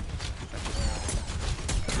 रजनीकांत.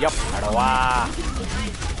 यप हड़वा.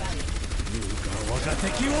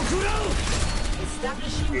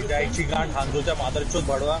 हांजोच्या मादरचोद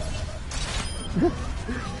भडवा.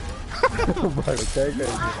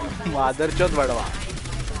 मादरचोद भड़वा.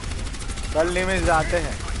 कल निमिष जाते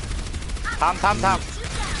हैं. थाम.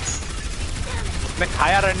 ने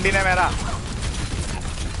खाया रंडी ने मेरा.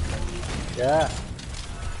 क्या?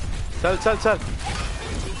 चल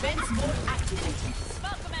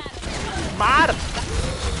मार.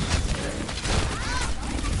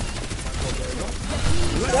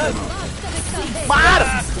 मार.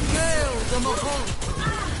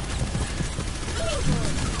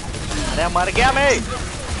 अरे मर गया मैं.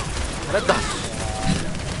 अरे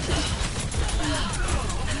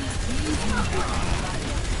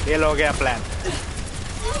फेल हो गया plan.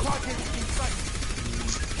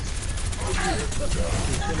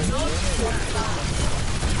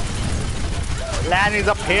 Plan is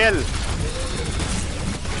a fail.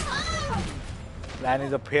 Plan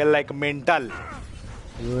is a fail like mental.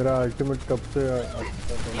 मेरा अल्टीमेट कब से?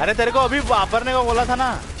 अरे तेरे को अभी वापरने को बोला था ना.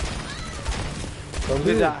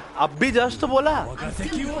 अब भी जस्ट तो बोला.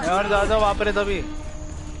 और ज्यादा वापरे तभी.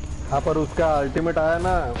 हाँ पर उसका अल्टीमेट आया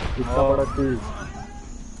ना. इतना बड़ा चीज.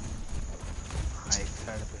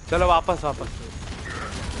 चलो वापस.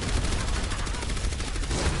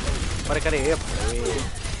 पर करे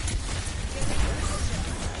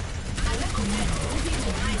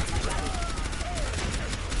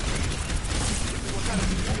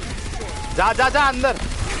जा अंदर.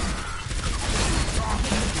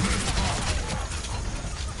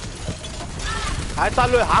 काय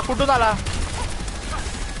चालू आहे? हा कुठून आला?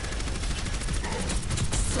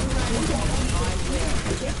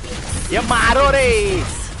 ये मारो रे.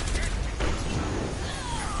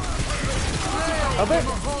 अबे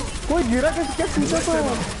कोई गिरा कैसे? क्या टूटा तो?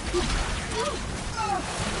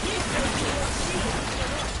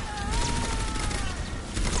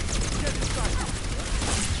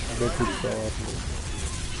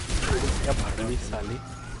 क्या भाड़ी साली.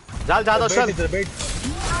 झाल जा चल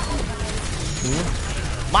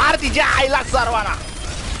मार तिच्या आईला सर्वांना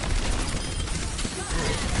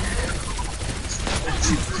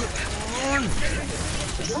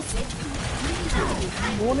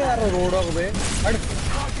कौन है यार रोड पे हट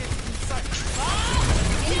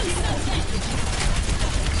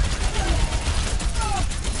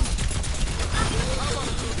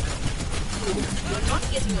You're not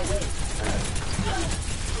getting away.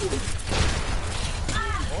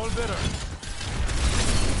 All better.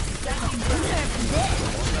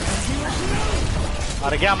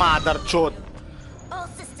 मर गया मादर चोद All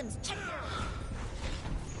systems check.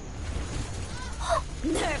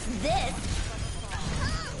 Nerf this.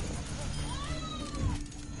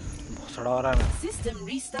 भोसड़ा हो रहा है System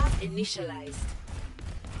restart initialized.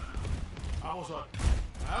 I was on.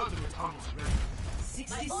 I was almost ready.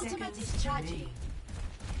 60 seconds is charging.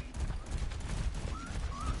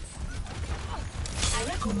 I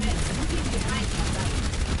recommend moving behind the line.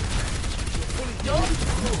 Don't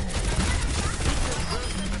go.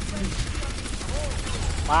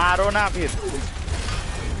 मारो ना फिर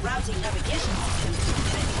Routing navigation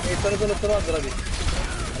system. चलो चलो चलो अंदर अभी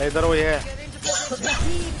अरे इधर वो ये है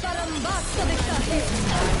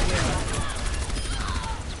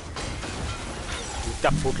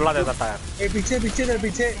क्या फुटला देता टायर ए पीछे पीछे इधर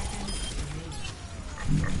पीछे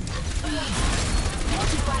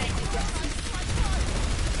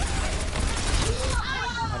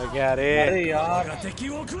अरे क्या अरे यार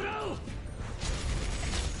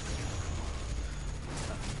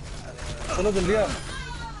चलो जल्दी आ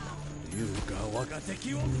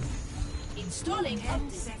Installing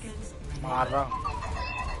 10 seconds. मार रहा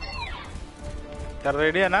कर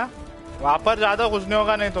रेडी है ना वापस ज्यादा कुछ नहीं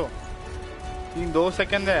होगा नहीं तो 2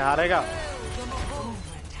 सेकंड है हारेगा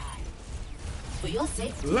For your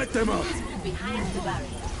safety, Let them out. behind the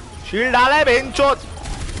barrier. Shield डाला है बेंचोद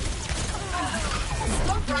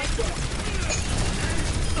Stop right there.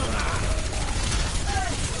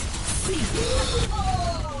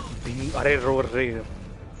 अरे रो रे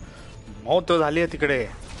मौत तो झाली आहे तिकडे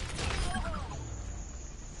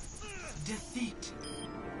Defeat.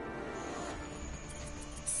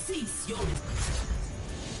 Cease your.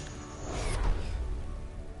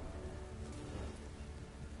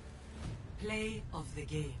 Play of the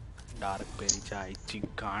game. Dark पेरीच्या आईची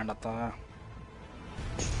गांड आता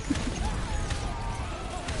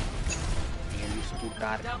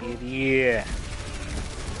डार्क पेरी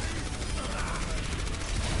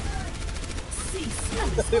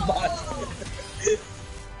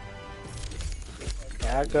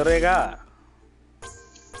क्या करेगा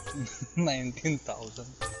 19,000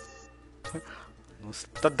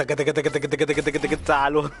 नुसतं दग दग दग दग दग दग दग दग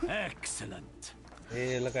चालू Excellent.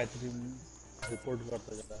 हे याला काहीतरी रिपोर्ट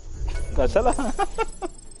करता जरा कशाला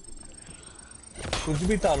कुछ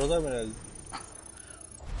भी चालू था मेरा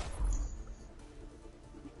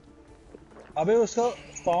अबे उसका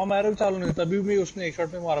पाव मैरो चालू नहीं तभी भी उसने एक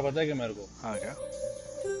शॉट में मारा पता है कि मेरे को हाँ क्या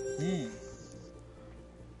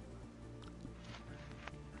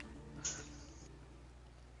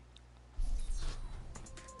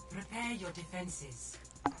Prepare your defenses.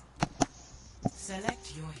 Select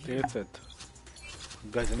your hero. तेच आहेत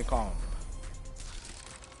गजनी कॉम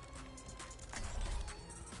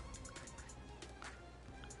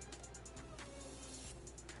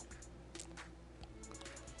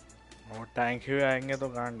और टैंक ही आएंगे तो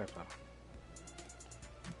गांड है सर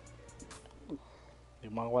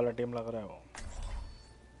दिमाग वाला टीम लग रहा है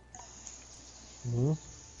वो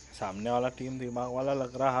सामने वाला टीम दिमाग वाला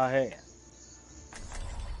लग रहा है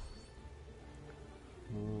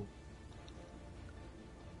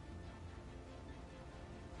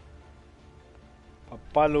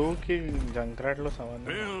पप्पा लो कि जंकराट लो समझ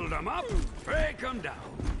Build them up, break them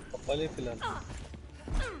down. पहले फिलहाल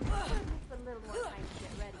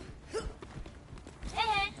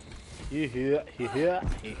he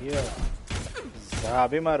here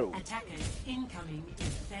Zabi maru Attackers incoming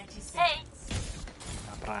in 30 seconds.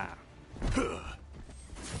 अपरा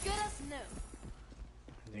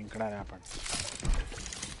जिंकणार आहे आपण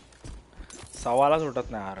सवाला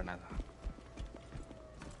सुटत नाही हारण्याचा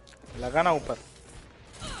लगा ना ऊपर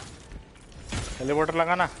टेलीपोर्टर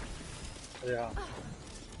लगा ना अरे हाँ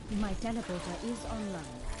My teleporter is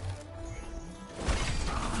online.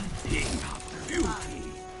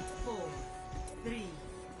 4, 3,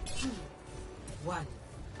 2, 1.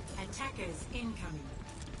 Attackers incoming.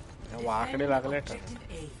 वाकडे लागले तर Objective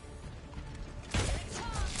A.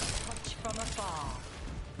 Watch from afar.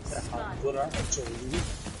 बोला अच्छा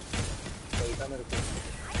पैसा मेरे को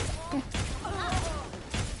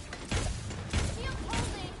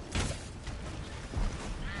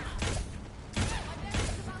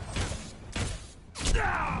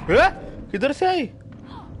किधर से आई?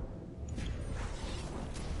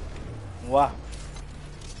 वाह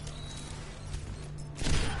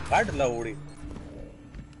काट ला उड़ी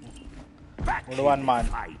उड़वान मान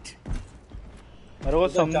मेरे को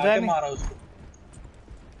समझा नहीं मारा उसको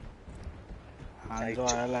हाँ जो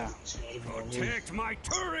आया Protect my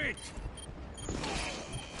turret!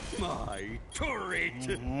 My turret!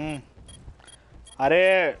 अरे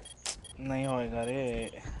नहीं होएगा रे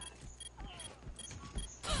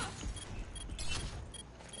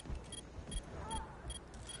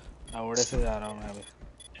आवड़े से जा रहा हूँ मैं अभी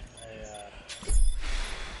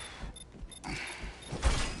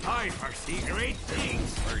I foresee great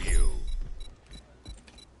things for you.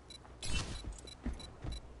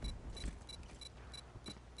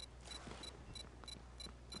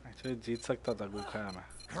 Actually जीत सकता था गुखा है मैं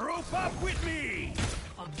Group up with me.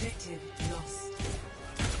 Objective lost.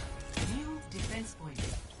 New defense point.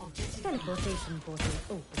 Objective Teleportation portal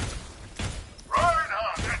open.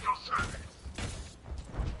 Reinhardt at your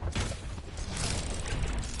service.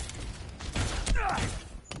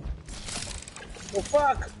 Oh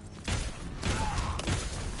fuck!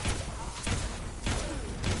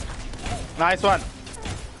 Nice one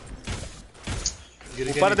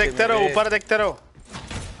ऊपर देखते रहो ऊपर देखते रहो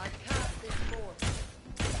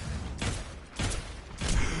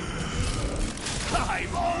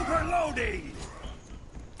I'm overloading.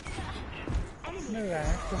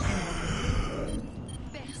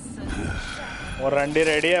 और रंडी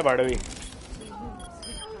रेडी है बड़वी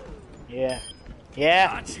ये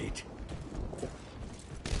That's it.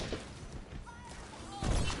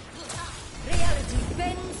 Reality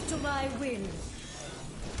bends to my will.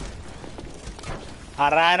 हा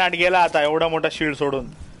रायनाट गेला आता एवढा मोठा शील्ड सोडून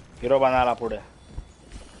हिरो बनायला पुढे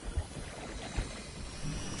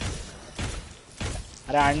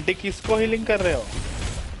अरे आंटी किसको हीलिंग कर रहे हो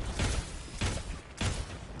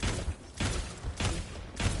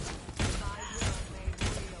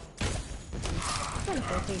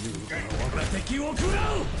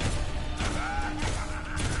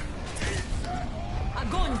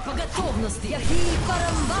Огонь по готовности! Яхи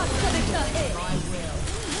парамбаста витахе!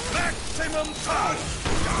 Maximum power.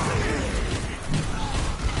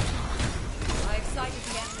 I excited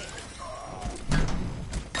the enemy.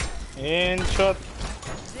 In shot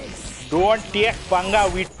don't take panga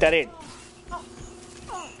with turret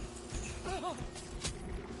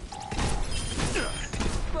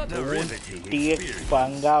don't take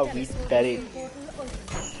panga with turret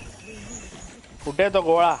फुटे तो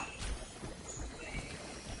गोला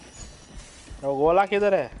वो गोला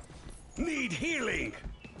किधर है Need healing.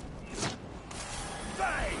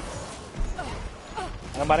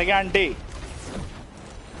 अरे मर गया आंटी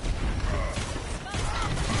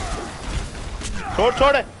छोड़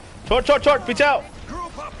छोड़ छोड़ छोड़ छोड़ पीछे आओ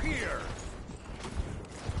Group up here.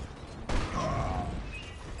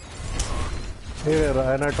 ये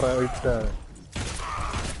रायना ट्राइट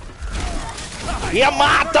ये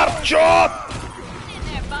मातर चोट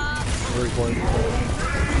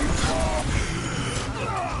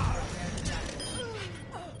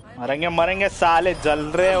मरेंगे मरेंगे साले जल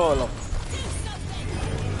रहे हैं वो लोग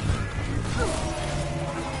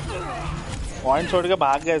पॉइंट छोड़ के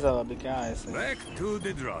भाग गए सब अभी क्या है ऐसे Back to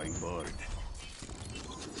the drawing board.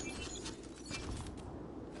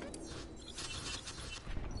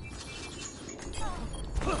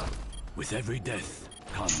 With every death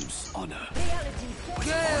comes honor.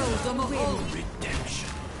 Redemption.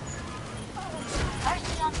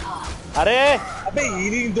 अरे अबे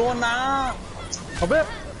हीलिंग दो ना अबे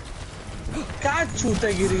क्या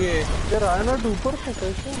छूटे गिर गए ये रायना ऊपर से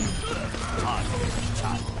कैसे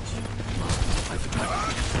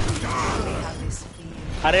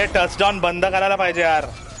अरे टचडाउन बंद करायला पाहिजे यार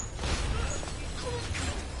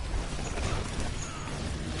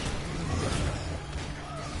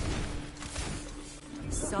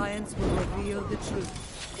Science will reveal the truth.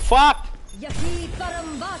 Fuck यही परम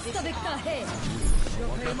वास्तविकता है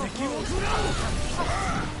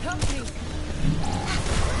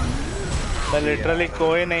लिटरली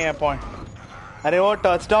कोई नहीं है पॉइंट अरे वो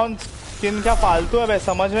टचडाउन स्किन क्या फालतू है बे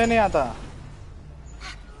समझ में नहीं आता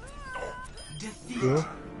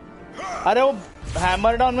अरे वो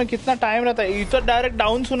हैमर डाउन में कितना टाइम रहता है ये तो डायरेक्ट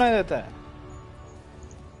डाउन सुनाई देता है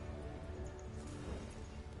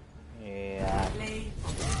ये यार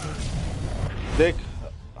देख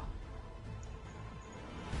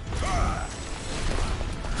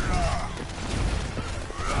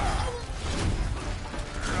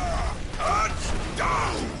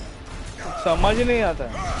समझ नहीं आता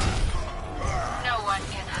No one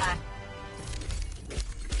can hide.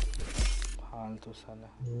 फालतू साला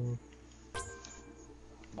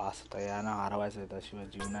भासता यानं हरवायचं त्याशिवाय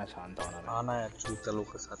जीव नाही शांत होणार. हा ना यार चूत्या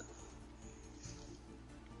लोक सारे.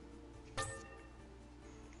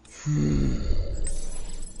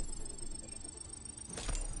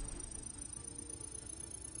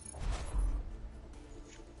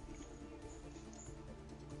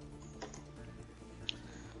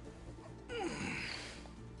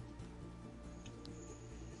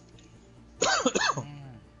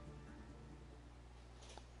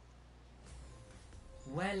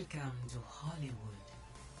 Welcome to Hollywood.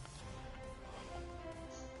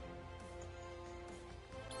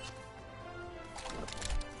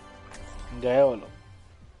 गए वो लोग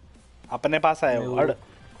अपने पास आए वो अड़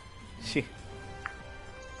शी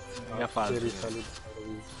क्या फालतू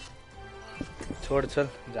छोड़ चल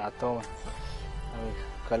जाता हूँ मैं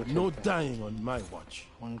कल No dying on my watch.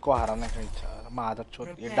 उनको हराने का इच्छा है मैं आदत छोड़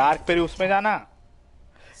ये डार्क पे उसमें जाना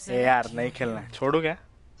ये यार नहीं खेलना है छोड़ू क्या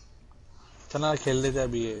चला खेल लेते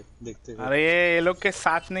अभी ये देखते हैं. अरे ये लोग के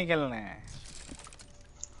साथ नहीं खेलना है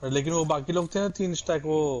लेकिन वो बाकी लोग थे ना 3 स्टैक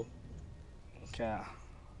वो क्या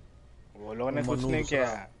वो लोग ने कुछ नहीं किया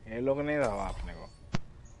ये लोग नहीं रहा अपने को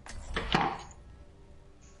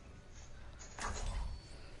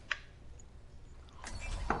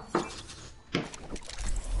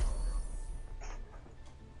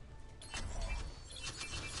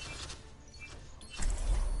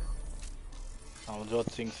नवजोत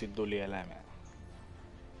सिंह सिद्धू लिया है मैं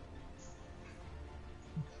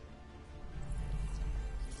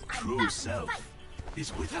True self is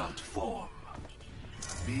without form.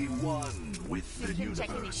 Be one with the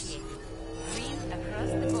universe. Green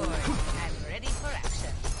across the board. I'm ready for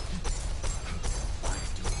action.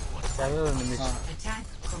 Attack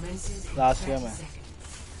commences in Last 30 game है seconds.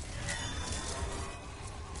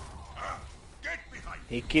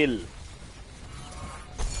 he kill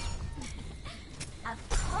Of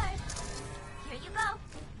course. Here you go.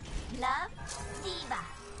 Love, Diva.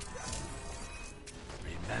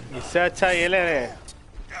 इससे अच्छा ये ले रहे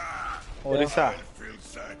ओरिसा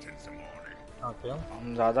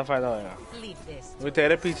हम ज्यादा फायदा होगा वो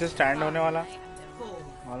तेरे पीछे स्टैंड होने वाला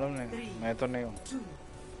मालूम नहीं मैं तो नहीं हूँ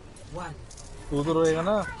तू तो रोएगा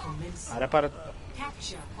ना अरे पर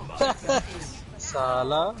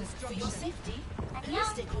साला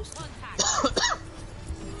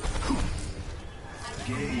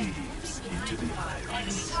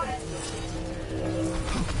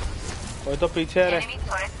कोई तो पीछे है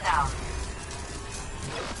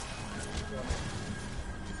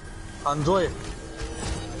अंजोय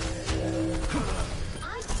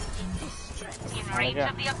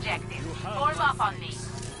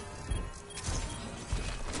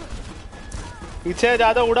पीछे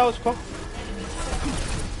ज्यादा उड़ा उसको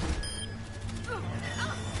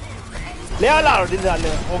ले आ ला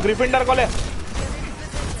वो ग्रिफिंडर को ले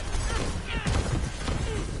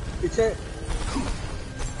पीछे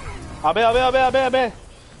अबे अबे अबे अबे अबे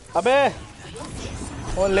अबे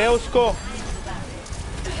वो ले उसको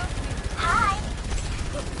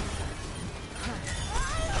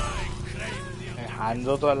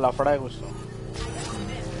हांजो तो लफड़ा है कुछ तो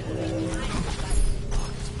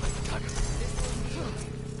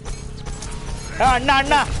अन्ना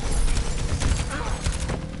अन्ना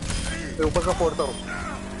ऊपर का फोड़ता हूँ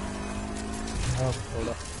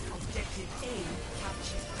थोड़ा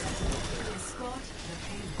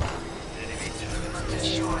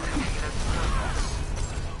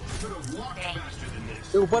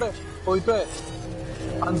ऊपर है कोई तो है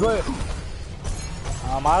अंजो है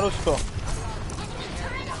हाँ मार उसको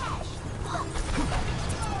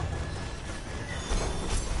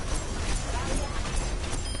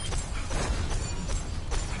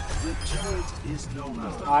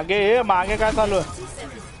आगे ये आगे क्या चालू है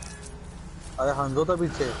अरे हंजो था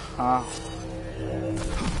पीछे हाँ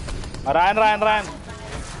रायन रायन रायन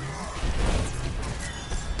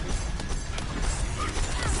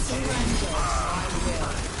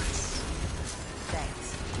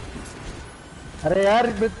अरे यार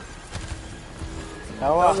क्या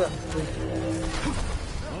हुआ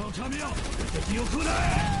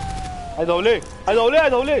आई धौले आई धौले आई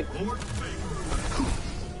धौले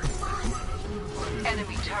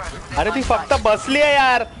अरे ती फक्त बसली आहे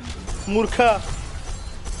यार मूर्ख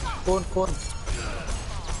कौन कौन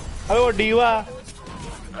अरे वो डीवा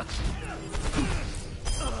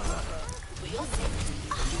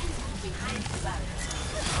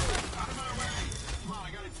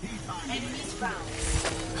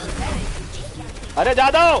अरे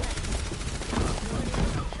जादव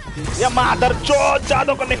ये मादर चोद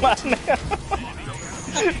जादव को नहीं मारने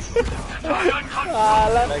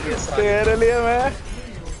तेरे लिए मैं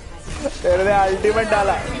तेरे लिए अल्टीमेट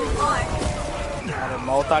डाला अरे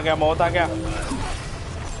मौत आ गया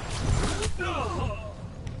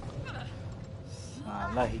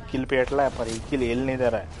साला हिकिल पेटला है पर हिकिल हिल नहीं दे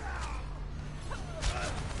रहा है.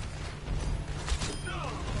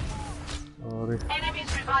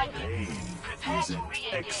 Is an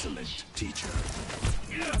excellent teacher.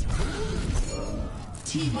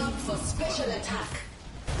 Team up for special attack.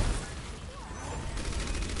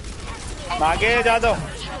 आगे जा दो.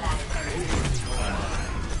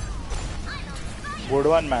 Good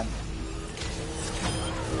one man.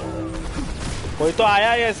 कोई तो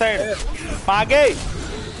आया ये साइड. आगे.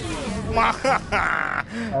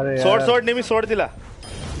 सोड नहीं सोड दिला.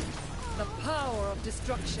 The power of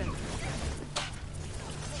destruction.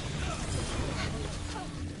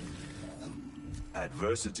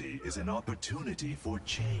 Adversity is an opportunity for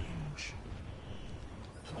change.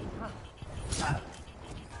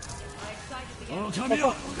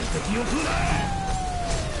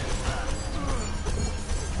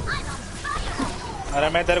 अरे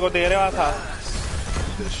मैं तेरे को दे रहा था.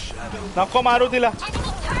 नको मारू दिला.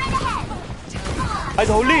 अरे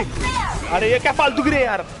धौली. अरे ये क्या फालतू गिरे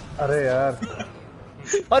यार. अरे यार.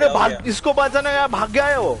 अरे भाग इसको बचाना यार. भाग गया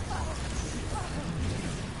है वो.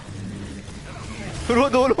 फिर वो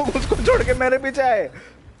 2 लोग उसको छोड़ के मेरे पीछे आए.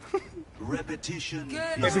 Repetition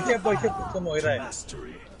पीछे कम हो रहा है.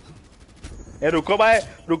 ए रुको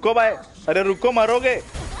भाई. अरे रुको मरोगे.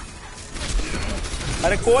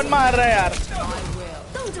 अरे कोण मार रहा है यार.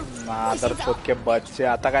 मादर चोद के बच्चे.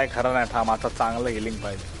 आता काय खरं नाही. थांब आता चांगलं हिलिंग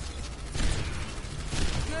पाहिजे.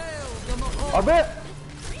 अबे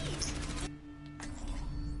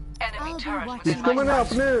इसको मैंने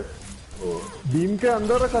अपने बीम के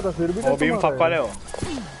अंदर रखा था फिर भी. वो बीम फक वाले हो.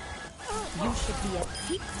 You should be at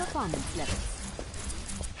peak performance levels.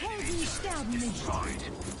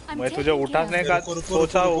 मैं तुझे उठाने का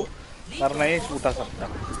सोचा हूँ पर नहीं उठा सकता.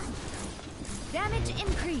 Damage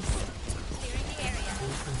increase.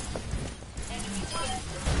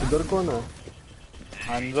 उधर कौन है?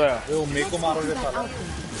 हांजो है. वो मेरे को मारोगे साला.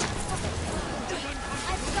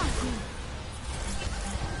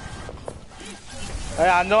 अरे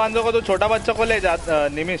हांजो को तो छोटा बच्चा को ले जा.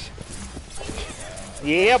 निमिष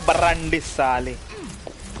ये बरांडी साले.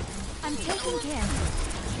 I'm taking care.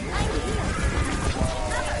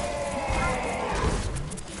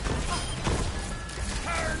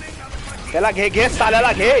 त्याला घे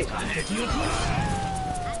साल्याला घे.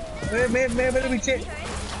 मैं मेरे पीछे.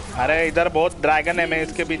 अरे इधर बहुत ड्रैगन है. मैं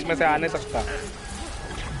इसके बीच में से आ नहीं सकता.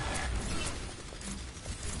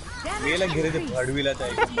 ये लग गिरे थे भड़वीला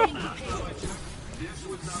चाहिए.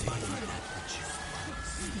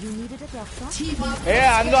 You needed a doctor? ए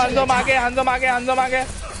हांजो मागे.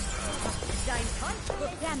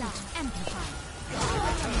 Damage amplified.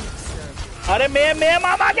 अरे मैं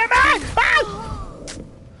मागे मैं.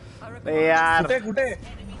 यार कुठे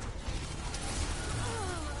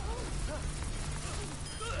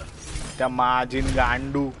त्या माजिन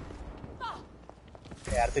गांडू.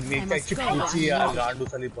 यार ते नीचे पूछी यार. गांडू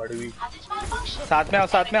साली भड़वी. साथ में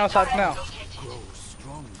आओ.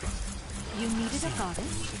 You needed a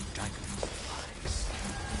goddess?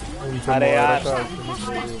 अरे यार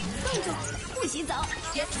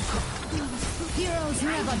Heroes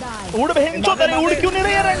never die. उड़ भेंचो तेरी. उड़ क्यों नहीं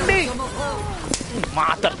रही है रंडी.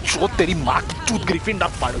 मातर चोद तेरी माँ की चूत.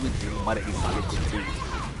 ग्रिफिंडॉर पाडवी मरेगी साली कुत्ती.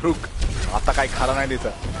 रुक आता काय खरा नाही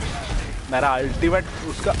दिसत. मेरा अल्टीमेट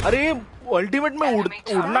उसका. अरे अल्टीमेट में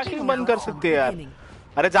उड़ना क्यों बंद कर सकते हैं यार.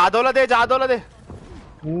 अरे जादवला दे.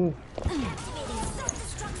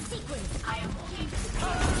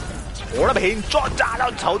 ओढ भेंचो जादव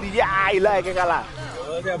छाऊ या आईला एकेकाला.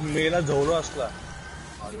 मेला झोलो असला.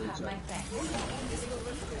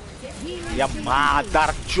 या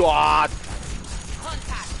मादर चोद.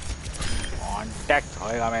 कॉन्टैक्ट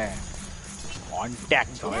होएगा मैं.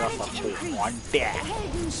 कॉन्टैक्ट होएगा सबको. कॉन्टैक्ट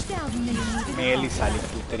मेली साली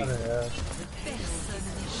कुतरी.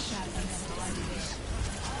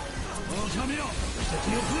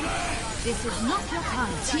 This is not your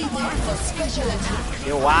time. Team up for special attack.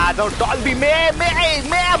 ये वादो डॉल्बी मैं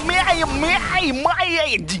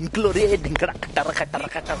जिंकलो रे. ढिंकरा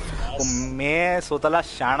खटर. मैं स्वतःला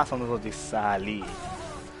शाणा समजत होती साली.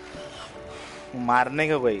 मारने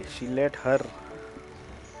का कोई. She let her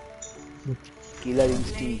killer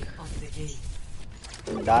instinct.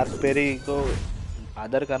 Dark peri को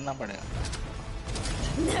आदर करना पड़ेगा.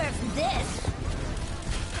 Nerf this.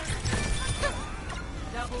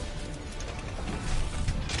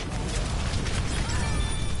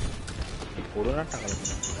 कोरोना टाकला.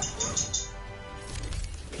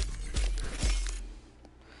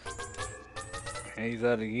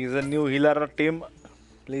 He's a new healer team.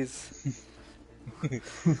 Please.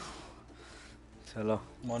 चलो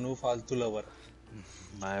मनु फालतू लवर.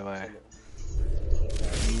 बाय.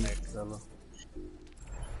 चलो.